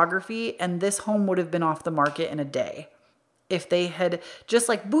in photography and this home would have been off the market in a day. If they had just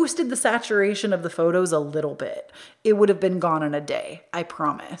like boosted the saturation of the photos a little bit, it would have been gone in a day. I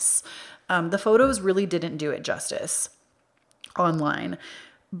promise. The photos really didn't do it justice online.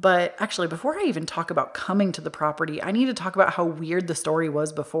 But actually, before I even talk about coming to the property, I need to talk about how weird the story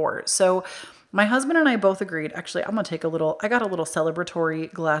was before. So my husband and I both agreed, actually, I got a little celebratory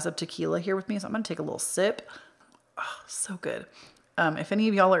glass of tequila here with me. So I'm going to take a little sip. Oh, so good. If any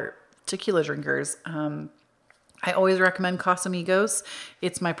of y'all are tequila drinkers, I always recommend Casamigos.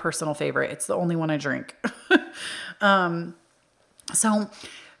 It's my personal favorite. It's the only one I drink. So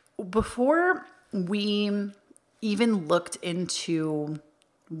before we even looked into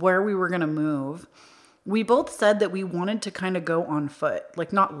where we were going to move, we both said that we wanted to kind of go on foot,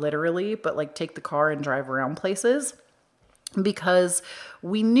 like not literally, but like take the car and drive around places because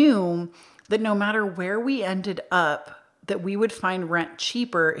we knew that no matter where we ended up, that we would find rent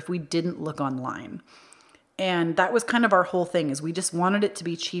cheaper if we didn't look online. And that was kind of our whole thing is we just wanted it to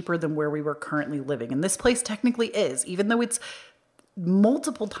be cheaper than where we were currently living. And this place technically is, even though it's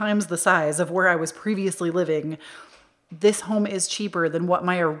multiple times the size of where I was previously living, this home is cheaper than what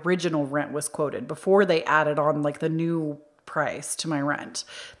my original rent was quoted before they added on like the new price to my rent.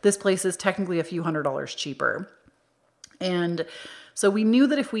 This place is technically a few $100s cheaper. And so we knew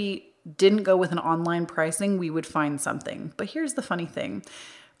that if we didn't go with an online pricing, we would find something. But here's the funny thing.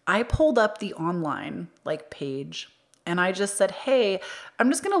 I pulled up the online page and I just said, hey, I'm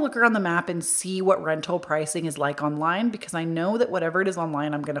just going to look around the map and see what rental pricing is like online because I know that whatever it is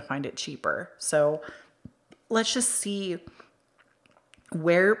online, I'm going to find it cheaper. So let's just see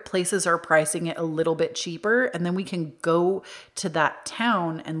where places are pricing it a little bit cheaper, and then we can go to that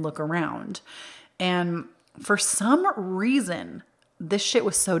town and look around. And for some reason, this shit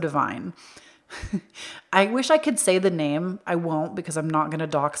was so divine. I wish I could say the name. I won't, because I'm not going to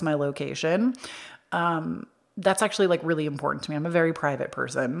dox my location. That's actually like really important to me. I'm a very private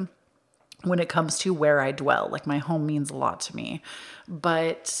person when it comes to where I dwell. Like, my home means a lot to me.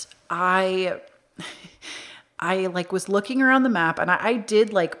 But I like was looking around the map, and I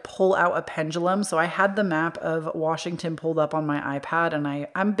did like pull out a pendulum. So I had the map of Washington pulled up on my iPad, and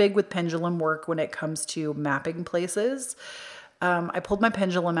I'm big with pendulum work when it comes to mapping places. I pulled my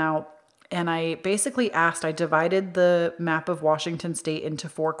pendulum out, and I basically I divided the map of Washington state into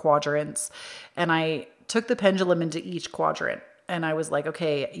 4 quadrants, and I took the pendulum into each quadrant. And I was like,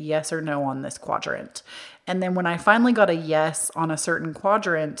 okay, yes or no on this quadrant. And then when I finally got a yes on a certain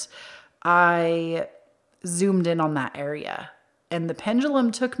quadrant, I zoomed in on that area. And the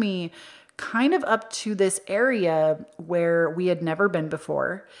pendulum took me kind of up to this area where we had never been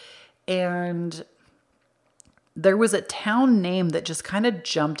before. And there was a town name that just kind of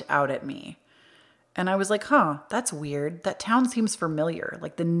jumped out at me. And I was like, huh, that's weird. That town seems familiar.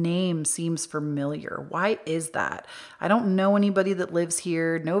 Like, the name seems familiar. Why is that? I don't know anybody that lives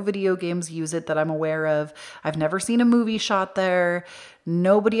here. No video games use it that I'm aware of. I've never seen a movie shot there.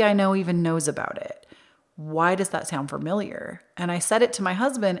 Nobody I know even knows about it. Why does that sound familiar? And I said it to my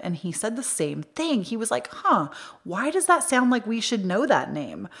husband, and he said the same thing. He was like, huh, why does that sound like we should know that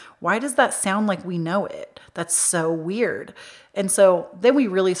name? Why does that sound like we know it? That's so weird. And so then we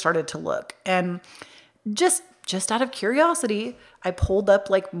really started to look, and just out of curiosity, I pulled up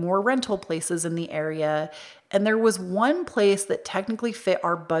like more rental places in the area. And there was one place that technically fit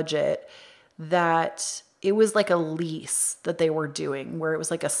our budget, that it was like a lease that they were doing, where it was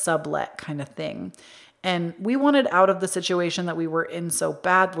like a sublet kind of thing. And we wanted out of the situation that we were in so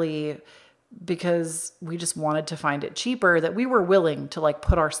badly, because we just wanted to find it cheaper, that we were willing to like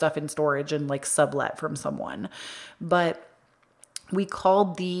put our stuff in storage and like sublet from someone. But we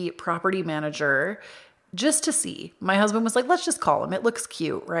called the property manager just to see. My husband was like, let's just call him. It looks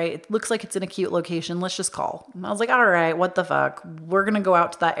cute, right? It looks like it's in a cute location. Let's just call. And I was like, all right, what the fuck? We're going to go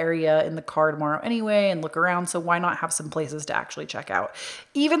out to that area in the car tomorrow anyway and look around. So why not have some places to actually check out?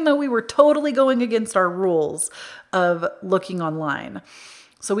 Even though we were totally going against our rules of looking online.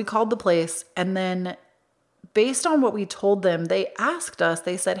 So we called the place, and then based on what we told them, they asked us,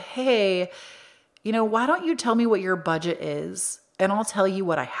 they said, hey, why don't you tell me what your budget is, and I'll tell you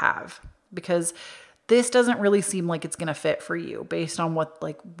what I have, because this doesn't really seem like it's going to fit for you based on what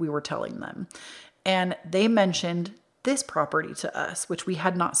like we were telling them. And they mentioned this property to us, which we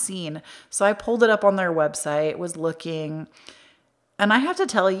had not seen. So I pulled it up on their website, was looking, and I have to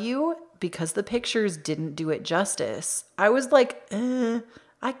tell you, because the pictures didn't do it justice, I was like,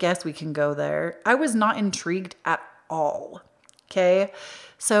 I guess we can go there. I was not intrigued at all. Okay.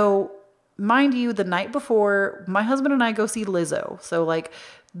 So mind you, the night before, my husband and I go see Lizzo. So like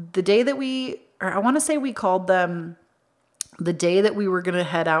the day that I want to say we called them the day that we were going to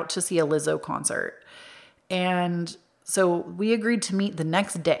head out to see a Lizzo concert. And so we agreed to meet the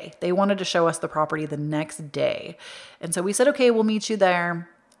next day. They wanted to show us the property the next day. And so we said, okay, we'll meet you there.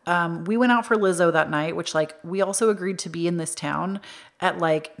 We went out for Lizzo that night, which like we also agreed to be in this town at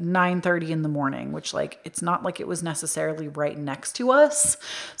like 9:30 in the morning, which like it's not like it was necessarily right next to us.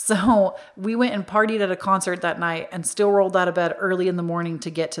 So we went and partied at a concert that night and still rolled out of bed early in the morning to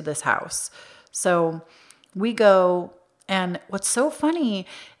get to this house. So we go, and what's so funny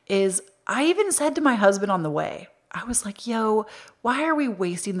is I even said to my husband on the way, I was like, yo, why are we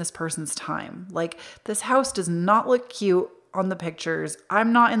wasting this person's time? Like, this house does not look cute on the pictures.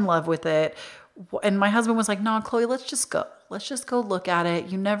 I'm not in love with it. And my husband was like, no, Chloe, let's just go. Let's just go look at it.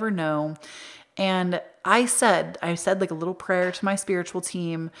 You never know. And I said like a little prayer to my spiritual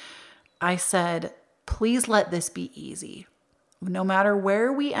team. I said, please let this be easy. No matter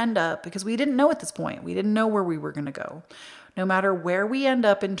where we end up, because we didn't know at this point, we didn't know where we were going to go. No matter where we end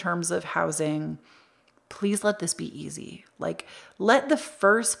up in terms of housing, please let this be easy. Like, let the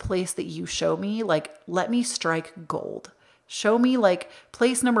first place that you show me, like, let me strike gold. Show me like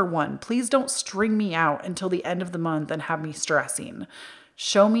place number 1. Please don't string me out until the end of the month and have me stressing.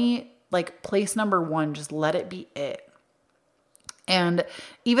 Show me like place number 1. Just let it be it. And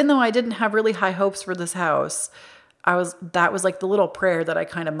even though I didn't have really high hopes for this house, that was like the little prayer that I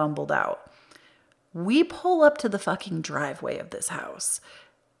kind of mumbled out. We pull up to the fucking driveway of this house,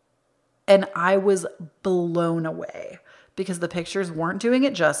 and I was blown away. because the pictures weren't doing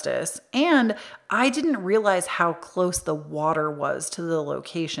it justice. And I didn't realize how close the water was to the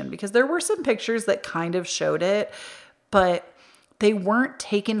location, because there were some pictures that kind of showed it, but they weren't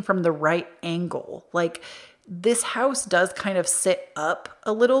taken from the right angle. Like, this house does kind of sit up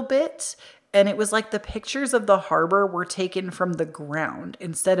a little bit, and it was like the pictures of the harbor were taken from the ground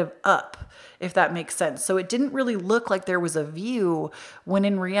instead of up, if that makes sense. So it didn't really look like there was a view, when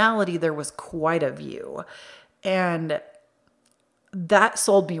in reality there was quite a view. And that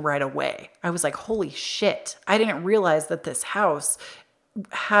sold me right away. I was like, holy shit. I didn't realize that this house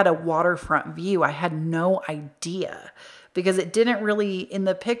had a waterfront view. I had no idea, because it didn't really, in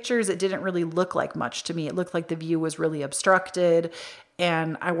the pictures, it didn't really look like much to me. It looked like the view was really obstructed,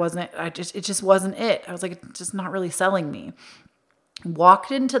 and it just wasn't it. I was like, it's just not really selling me.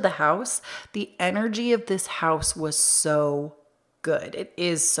 Walked into the house. The energy of this house was so good. It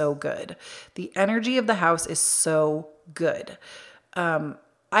is so good. The energy of the house is so good.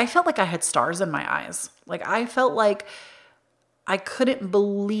 I felt like I had stars in my eyes. Like, I felt like I couldn't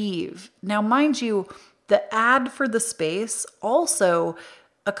believe. Now, mind you, the ad for the space also,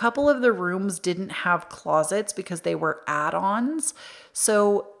 a couple of the rooms didn't have closets because they were add-ons.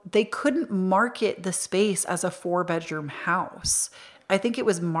 So they couldn't market the space as a 4-bedroom house. I think it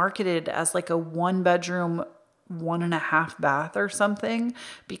was marketed as like a 1-bedroom, 1.5 bath or something,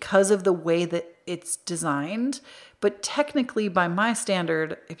 because of the way that it's designed. But technically, by my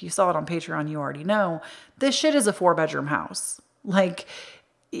standard, if you saw it on Patreon, you already know, this shit is a 4-bedroom house. Like,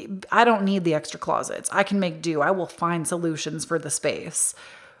 I don't need the extra closets. I can make do. I will find solutions for the space.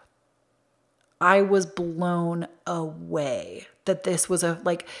 I was blown away that this was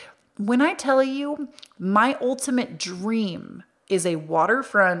when I tell you, my ultimate dream is a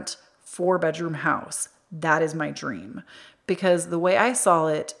waterfront 4-bedroom house. That is my dream, because the way I saw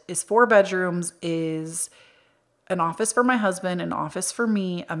it is 4 bedrooms is an office for my husband, an office for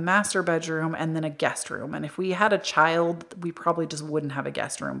me, a master bedroom, and then a guest room. And if we had a child, we probably just wouldn't have a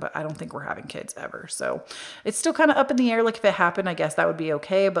guest room, but I don't think we're having kids ever. So it's still kind of up in the air. Like, if it happened, I guess that would be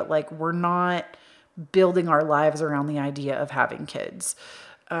okay. But like, we're not building our lives around the idea of having kids.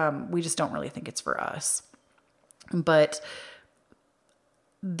 We just don't really think it's for us. But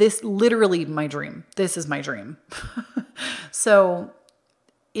this literally my dream. This is my dream. So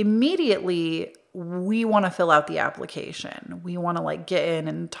immediately we want to fill out the application. We want to like get in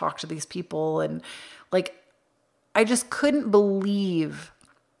and talk to these people. And like, I just couldn't believe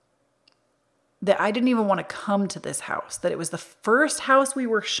that I didn't even want to come to this house, that it was the first house we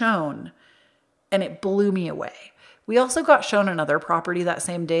were shown, and it blew me away. We also got shown another property that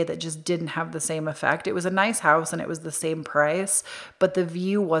same day that just didn't have the same effect. It was a nice house and it was the same price, but the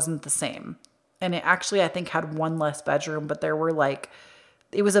view wasn't the same. And it actually, I think, had 1 less bedroom, but there were like,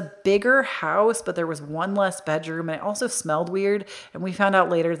 it was a bigger house, but there was 1 less bedroom, and it also smelled weird. And we found out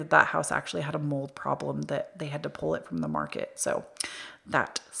later that that house actually had a mold problem, that they had to pull it from the market. So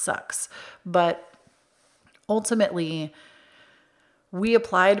that sucks. But ultimately, we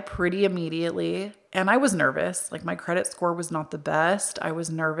applied pretty immediately, and I was nervous. Like, my credit score was not the best. I was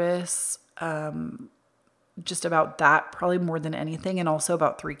nervous just about that, probably more than anything, and also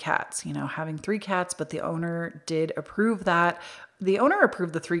about 3 cats. You know, having 3 cats, but the owner did approve that. The owner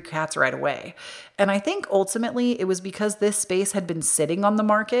approved the 3 cats right away. And I think ultimately it was because this space had been sitting on the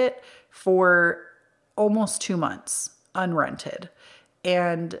market for almost 2 months, unrented.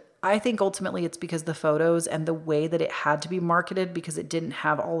 And I think ultimately it's because the photos and the way that it had to be marketed, because it didn't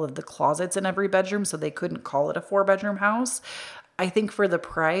have all of the closets in every bedroom, so they couldn't call it a 4-bedroom house. I think for the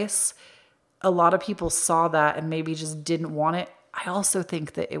price, a lot of people saw that and maybe just didn't want it. I also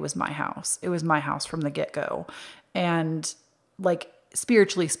think that it was my house. It was my house from the get-go. And like,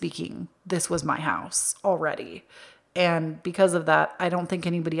 spiritually speaking, this was my house already. And because of that, I don't think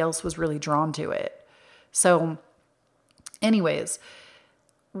anybody else was really drawn to it. So anyways,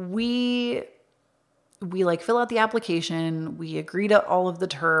 we like fill out the application. We agree to all of the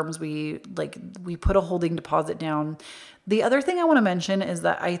terms. We put a holding deposit down. The other thing I want to mention is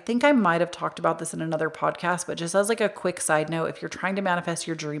that I think I might have talked about this in another podcast, but just as like a quick side note, if you're trying to manifest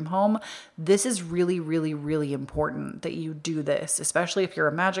your dream home, this is really, really, really important that you do this, especially if you're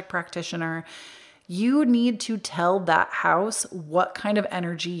a magic practitioner. You need to tell that house what kind of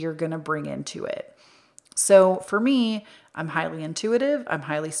energy you're going to bring into it. So for me, I'm highly intuitive. I'm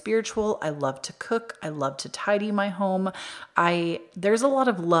highly spiritual. I love to cook. I love to tidy my home. There's a lot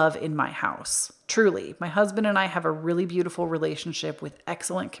of love in my house. Truly. My husband and I have a really beautiful relationship with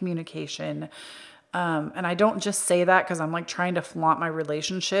excellent communication. And I don't just say that because I'm like trying to flaunt my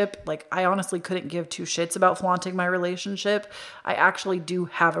relationship. Like, I honestly couldn't give 2 shits about flaunting my relationship. I actually do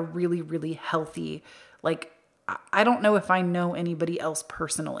have a really, really healthy, like, I don't know if I know anybody else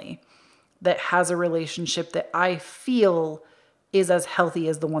personally that has a relationship that I feel is as healthy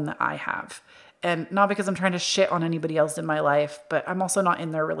as the one that I have. And not because I'm trying to shit on anybody else in my life, but I'm also not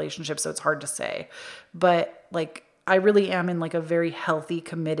in their relationship, so it's hard to say. But like, I really am in like a very healthy,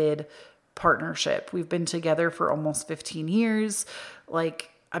 committed partnership. We've been together for almost 15 years.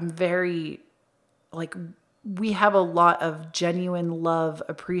 Like, I'm very, like, we have a lot of genuine love,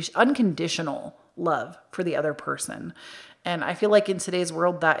 unconditional love for the other person. And I feel like in today's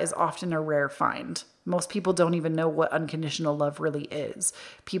world, that is often a rare find. Most people don't even know what unconditional love really is.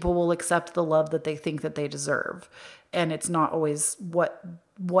 People will accept the love that they think that they deserve. And it's not always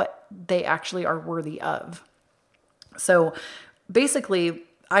what they actually are worthy of. So basically,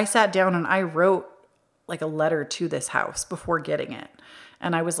 I sat down and I wrote like a letter to this house before getting it.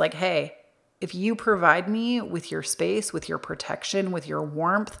 And I was like, hey, if you provide me with your space, with your protection, with your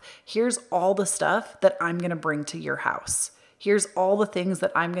warmth, here's all the stuff that I'm going to bring to your house. Here's all the things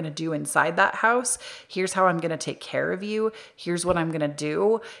that I'm going to do inside that house. Here's how I'm going to take care of you. Here's what I'm going to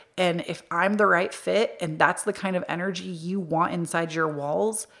do. And if I'm the right fit and that's the kind of energy you want inside your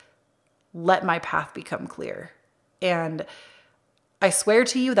walls, let my path become clear. And I swear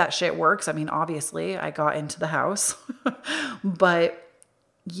to you that shit works. I mean, obviously I got into the house, but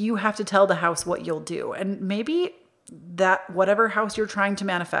you have to tell the house what you'll do. And maybe that whatever house you're trying to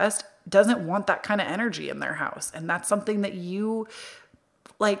manifest doesn't want that kind of energy in their house. And that's something that you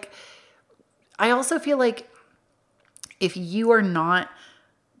like. I also feel like if you are not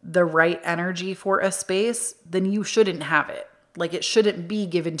the right energy for a space, then you shouldn't have it. Like, it shouldn't be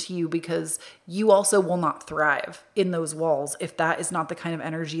given to you, because you also will not thrive in those walls if that is not the kind of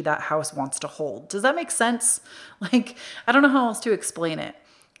energy that house wants to hold. Does that make sense? Like, I don't know how else to explain it.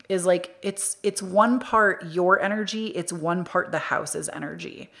 Is like, it's one part your energy, it's one part the house's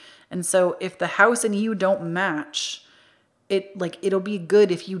energy. And so if the house and you don't match, it'll be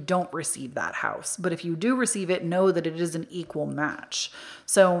good if you don't receive that house. But if you do receive it, know that it is an equal match.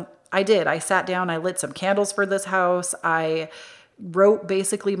 So I sat down, I lit some candles for this house. I wrote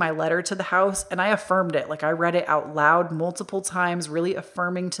basically my letter to the house, and I affirmed it. Like, I read it out loud multiple times, really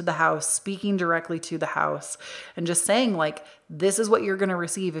affirming to the house, speaking directly to the house, and just saying like, this is what you're going to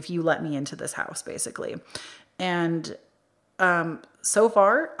receive if you let me into this house, basically. And so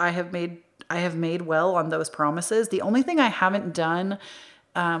far I have made well on those promises. The only thing I haven't done,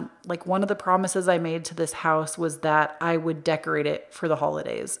 like one of the promises I made to this house was that I would decorate it for the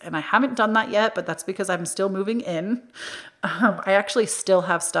holidays. And I haven't done that yet, but that's because I'm still moving in. I actually still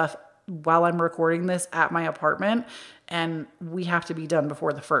have stuff while I'm recording this at my apartment, and we have to be done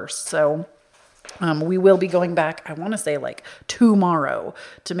before the 1st. So we will be going back, I want to say like tomorrow,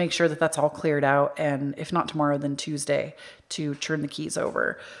 to make sure that that's all cleared out. And if not tomorrow, then Tuesday, to turn the keys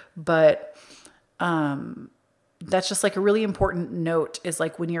over. But that's just like a really important note, is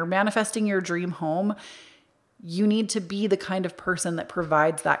like, when you're manifesting your dream home, you need to be the kind of person that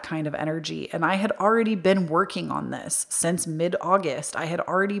provides that kind of energy. And I had already been working on this since mid-August. I had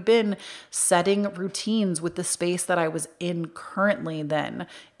already been setting routines with the space that I was in currently then.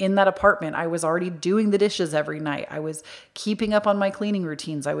 In that apartment, I was already doing the dishes every night. I was keeping up on my cleaning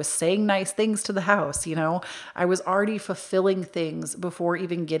routines. I was saying nice things to the house, you know? I was already fulfilling things before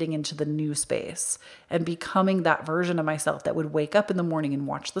even getting into the new space, and becoming that version of myself that would wake up in the morning and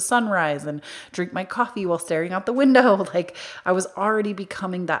watch the sunrise and drink my coffee while staring out the window. Like, I was already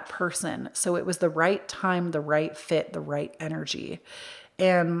becoming that person. So it was the right time, the right fit, the right energy.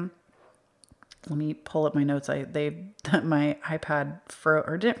 And let me pull up my notes. My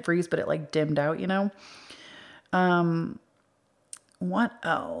iPad didn't freeze, but it like dimmed out, you know? What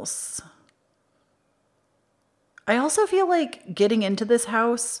else? I also feel like getting into this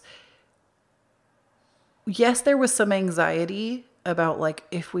house, yes, there was some anxiety about like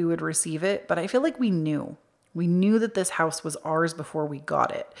if we would receive it, but I feel like we knew that this house was ours before we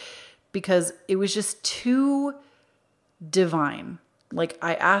got it, because it was just too divine. Like,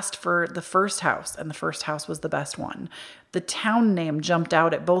 I asked for the first house, and the first house was the best one. The town name jumped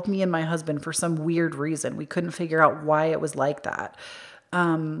out at both me and my husband for some weird reason. We couldn't figure out why it was like that.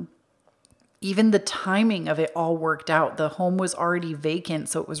 Even the timing of it all worked out. The home was already vacant,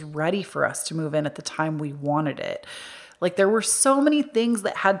 so it was ready for us to move in at the time we wanted it. Like, there were so many things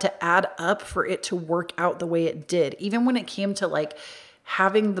that had to add up for it to work out the way it did. Even when it came to like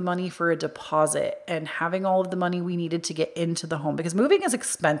having the money for a deposit and having all of the money we needed to get into the home, because moving is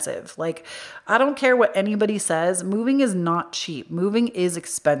expensive. Like, I don't care what anybody says, moving is not cheap. Moving is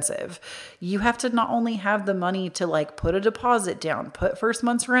expensive. You have to not only have the money to like put a deposit down, put first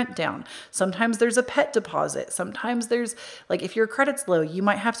month's rent down. Sometimes there's a pet deposit. Sometimes there's like, if your credit's low, you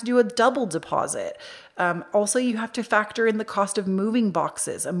might have to do a double deposit. Also, you have to factor in the cost of moving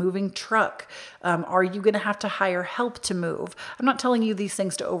boxes, a moving truck. Are you going to have to hire help to move? I'm not telling you these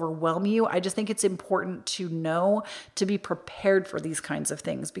things to overwhelm you. I just think it's important to know, to be prepared for these kinds of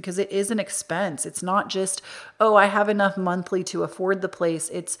things, because it is an expense. It's not just, oh, I have enough monthly to afford the place.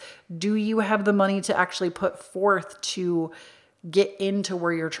 It's, do you have the money to actually put forth to get into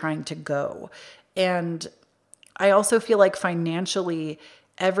where you're trying to go? And I also feel like financially,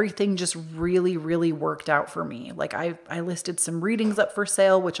 everything just really, really worked out for me. Like I listed some readings up for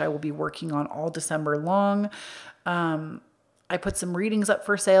sale, which I will be working on all December long. I put some readings up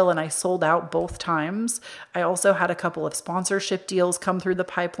for sale and I sold out both times. I also had a couple of sponsorship deals come through the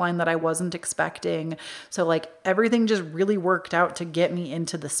pipeline that I wasn't expecting. So like everything just really worked out to get me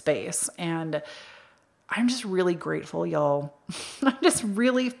into the space. And I'm just really grateful, y'all. I'm just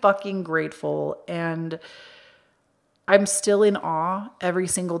really fucking grateful. And I'm still in awe every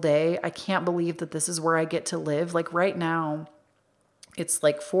single day. I can't believe that this is where I get to live. Like right now, it's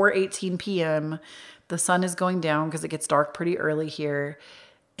like 4:18 p.m. The sun is going down because it gets dark pretty early here.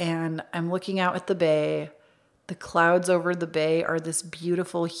 And I'm looking out at the bay. The clouds over the bay are this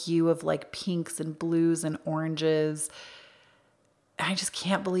beautiful hue of like pinks and blues and oranges. I just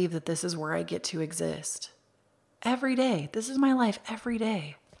can't believe that this is where I get to exist. Every day. This is my life every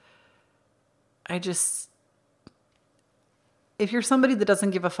day. If you're somebody that doesn't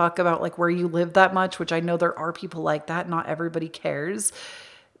give a fuck about like where you live that much, which I know there are people like that, not everybody cares,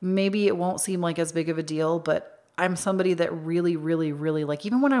 maybe it won't seem like as big of a deal, but I'm somebody that really, really, really, like,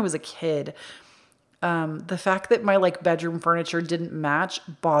 even when I was a kid, the fact that my like bedroom furniture didn't match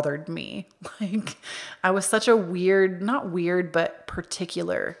bothered me. Like I was such a weird, not weird, but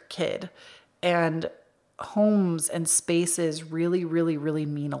particular kid. And homes and spaces really, really, really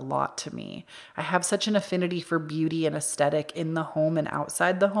mean a lot to me. I have such an affinity for beauty and aesthetic in the home and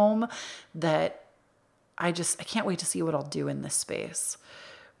outside the home that I can't wait to see what I'll do in this space.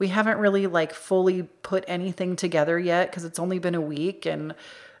 We haven't really like fully put anything together yet because it's only been a week, and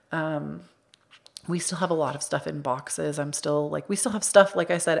we still have a lot of stuff in boxes. We still have stuff,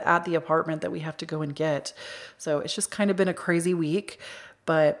 like I said, at the apartment that we have to go and get. So it's just kind of been a crazy week,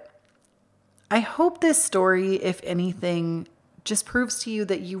 but I hope this story, if anything, just proves to you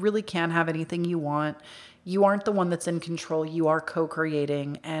that you really can have anything you want. You aren't the one that's in control. You are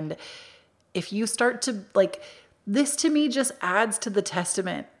co-creating. And if you start to like, this to me just adds to the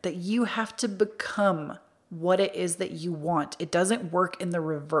testament that you have to become what it is that you want. It doesn't work in the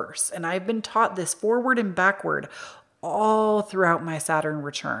reverse. And I've been taught this forward and backward all throughout my Saturn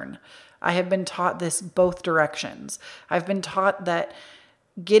return. I have been taught this both directions. I've been taught that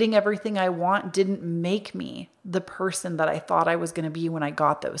getting everything I want didn't make me the person that I thought I was going to be when I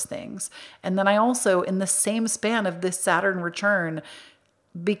got those things. And then I also, in the same span of this Saturn return,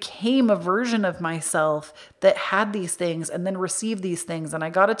 became a version of myself that had these things and then received these things. And I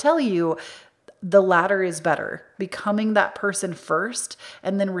got to tell you, the latter is better. Becoming that person first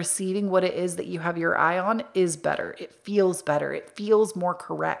and then receiving what it is that you have your eye on is better. It feels better. It feels more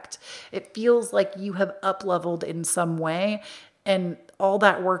correct. It feels like you have up-leveled in some way, and all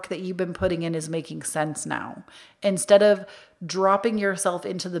that work that you've been putting in is making sense now. Instead of dropping yourself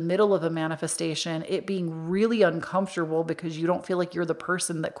into the middle of a manifestation, it being really uncomfortable because you don't feel like you're the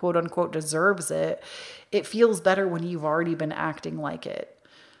person that quote unquote deserves it, it feels better when you've already been acting like it.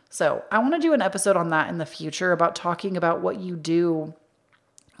 So I want to do an episode on that in the future, about talking about what you do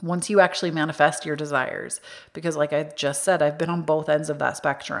once you actually manifest your desires. Because like I just said, I've been on both ends of that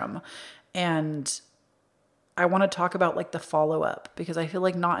spectrum. And I want to talk about like the follow-up, because I feel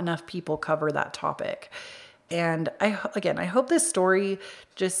like not enough people cover that topic. And I hope this story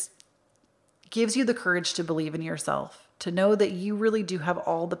just gives you the courage to believe in yourself, to know that you really do have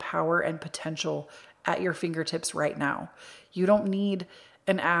all the power and potential at your fingertips right now. You don't need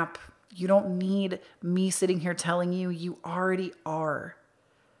an app. You don't need me sitting here telling you. You already are.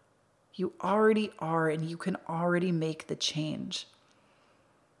 You already are, and you can already make the change.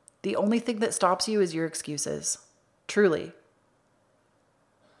 The only thing that stops you is your excuses. Truly.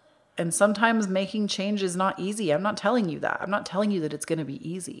 And sometimes making change is not easy. I'm not telling you that. I'm not telling you that it's going to be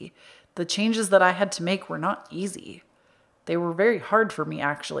easy. The changes that I had to make were not easy. They were very hard for me,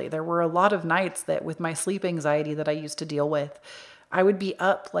 actually. There were a lot of nights that, with my sleep anxiety that I used to deal with, I would be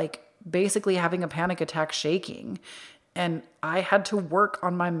up like basically having a panic attack, shaking. And I had to work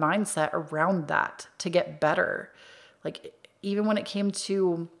on my mindset around that to get better. Like even when it came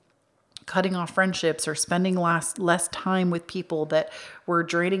to cutting off friendships or spending less time with people that were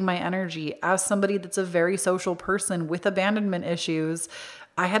draining my energy, as somebody that's a very social person with abandonment issues,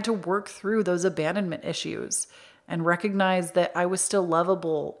 I had to work through those abandonment issues. and recognize that I was still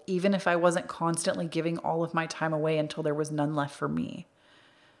lovable, even if I wasn't constantly giving all of my time away until there was none left for me.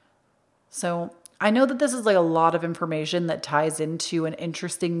 So I know that this is like a lot of information that ties into an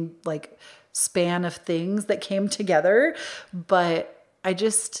interesting like span of things that came together, but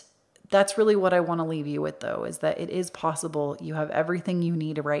that's really what I want to leave you with though, is that it is possible. You have everything you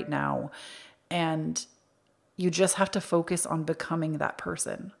need right now, and you just have to focus on becoming that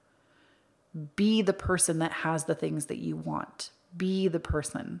person. Be the person that has the things that you want. Be the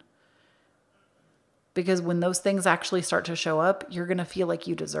person. Because when those things actually start to show up, you're going to feel like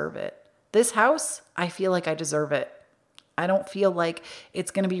you deserve it. This house, I feel like I deserve it. I don't feel like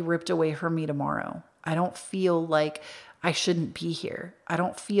it's going to be ripped away from me tomorrow. I don't feel like I shouldn't be here. I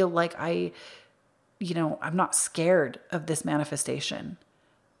don't feel like I'm not scared of this manifestation.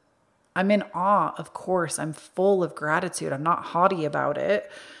 I'm in awe, of course. I'm full of gratitude. I'm not haughty about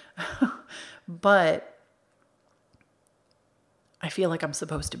it. But I feel like I'm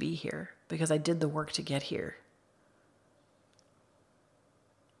supposed to be here because I did the work to get here.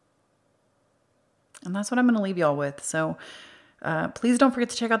 And that's what I'm going to leave y'all with. So please don't forget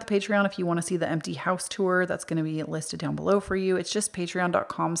to check out the Patreon if you want to see the empty house tour. That's going to be listed down below for you. It's just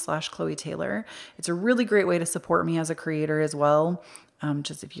patreon.com/Chloe Taylor. It's a really great way to support me as a creator as well.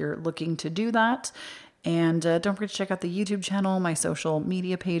 Just if you're looking to do that. And don't forget to check out the YouTube channel, my social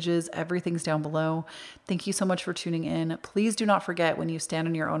media pages. Everything's down below. Thank you so much for tuning in. Please do not forget, when you stand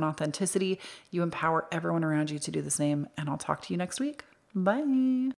in your own authenticity, you empower everyone around you to do the same. And I'll talk to you next week. Bye.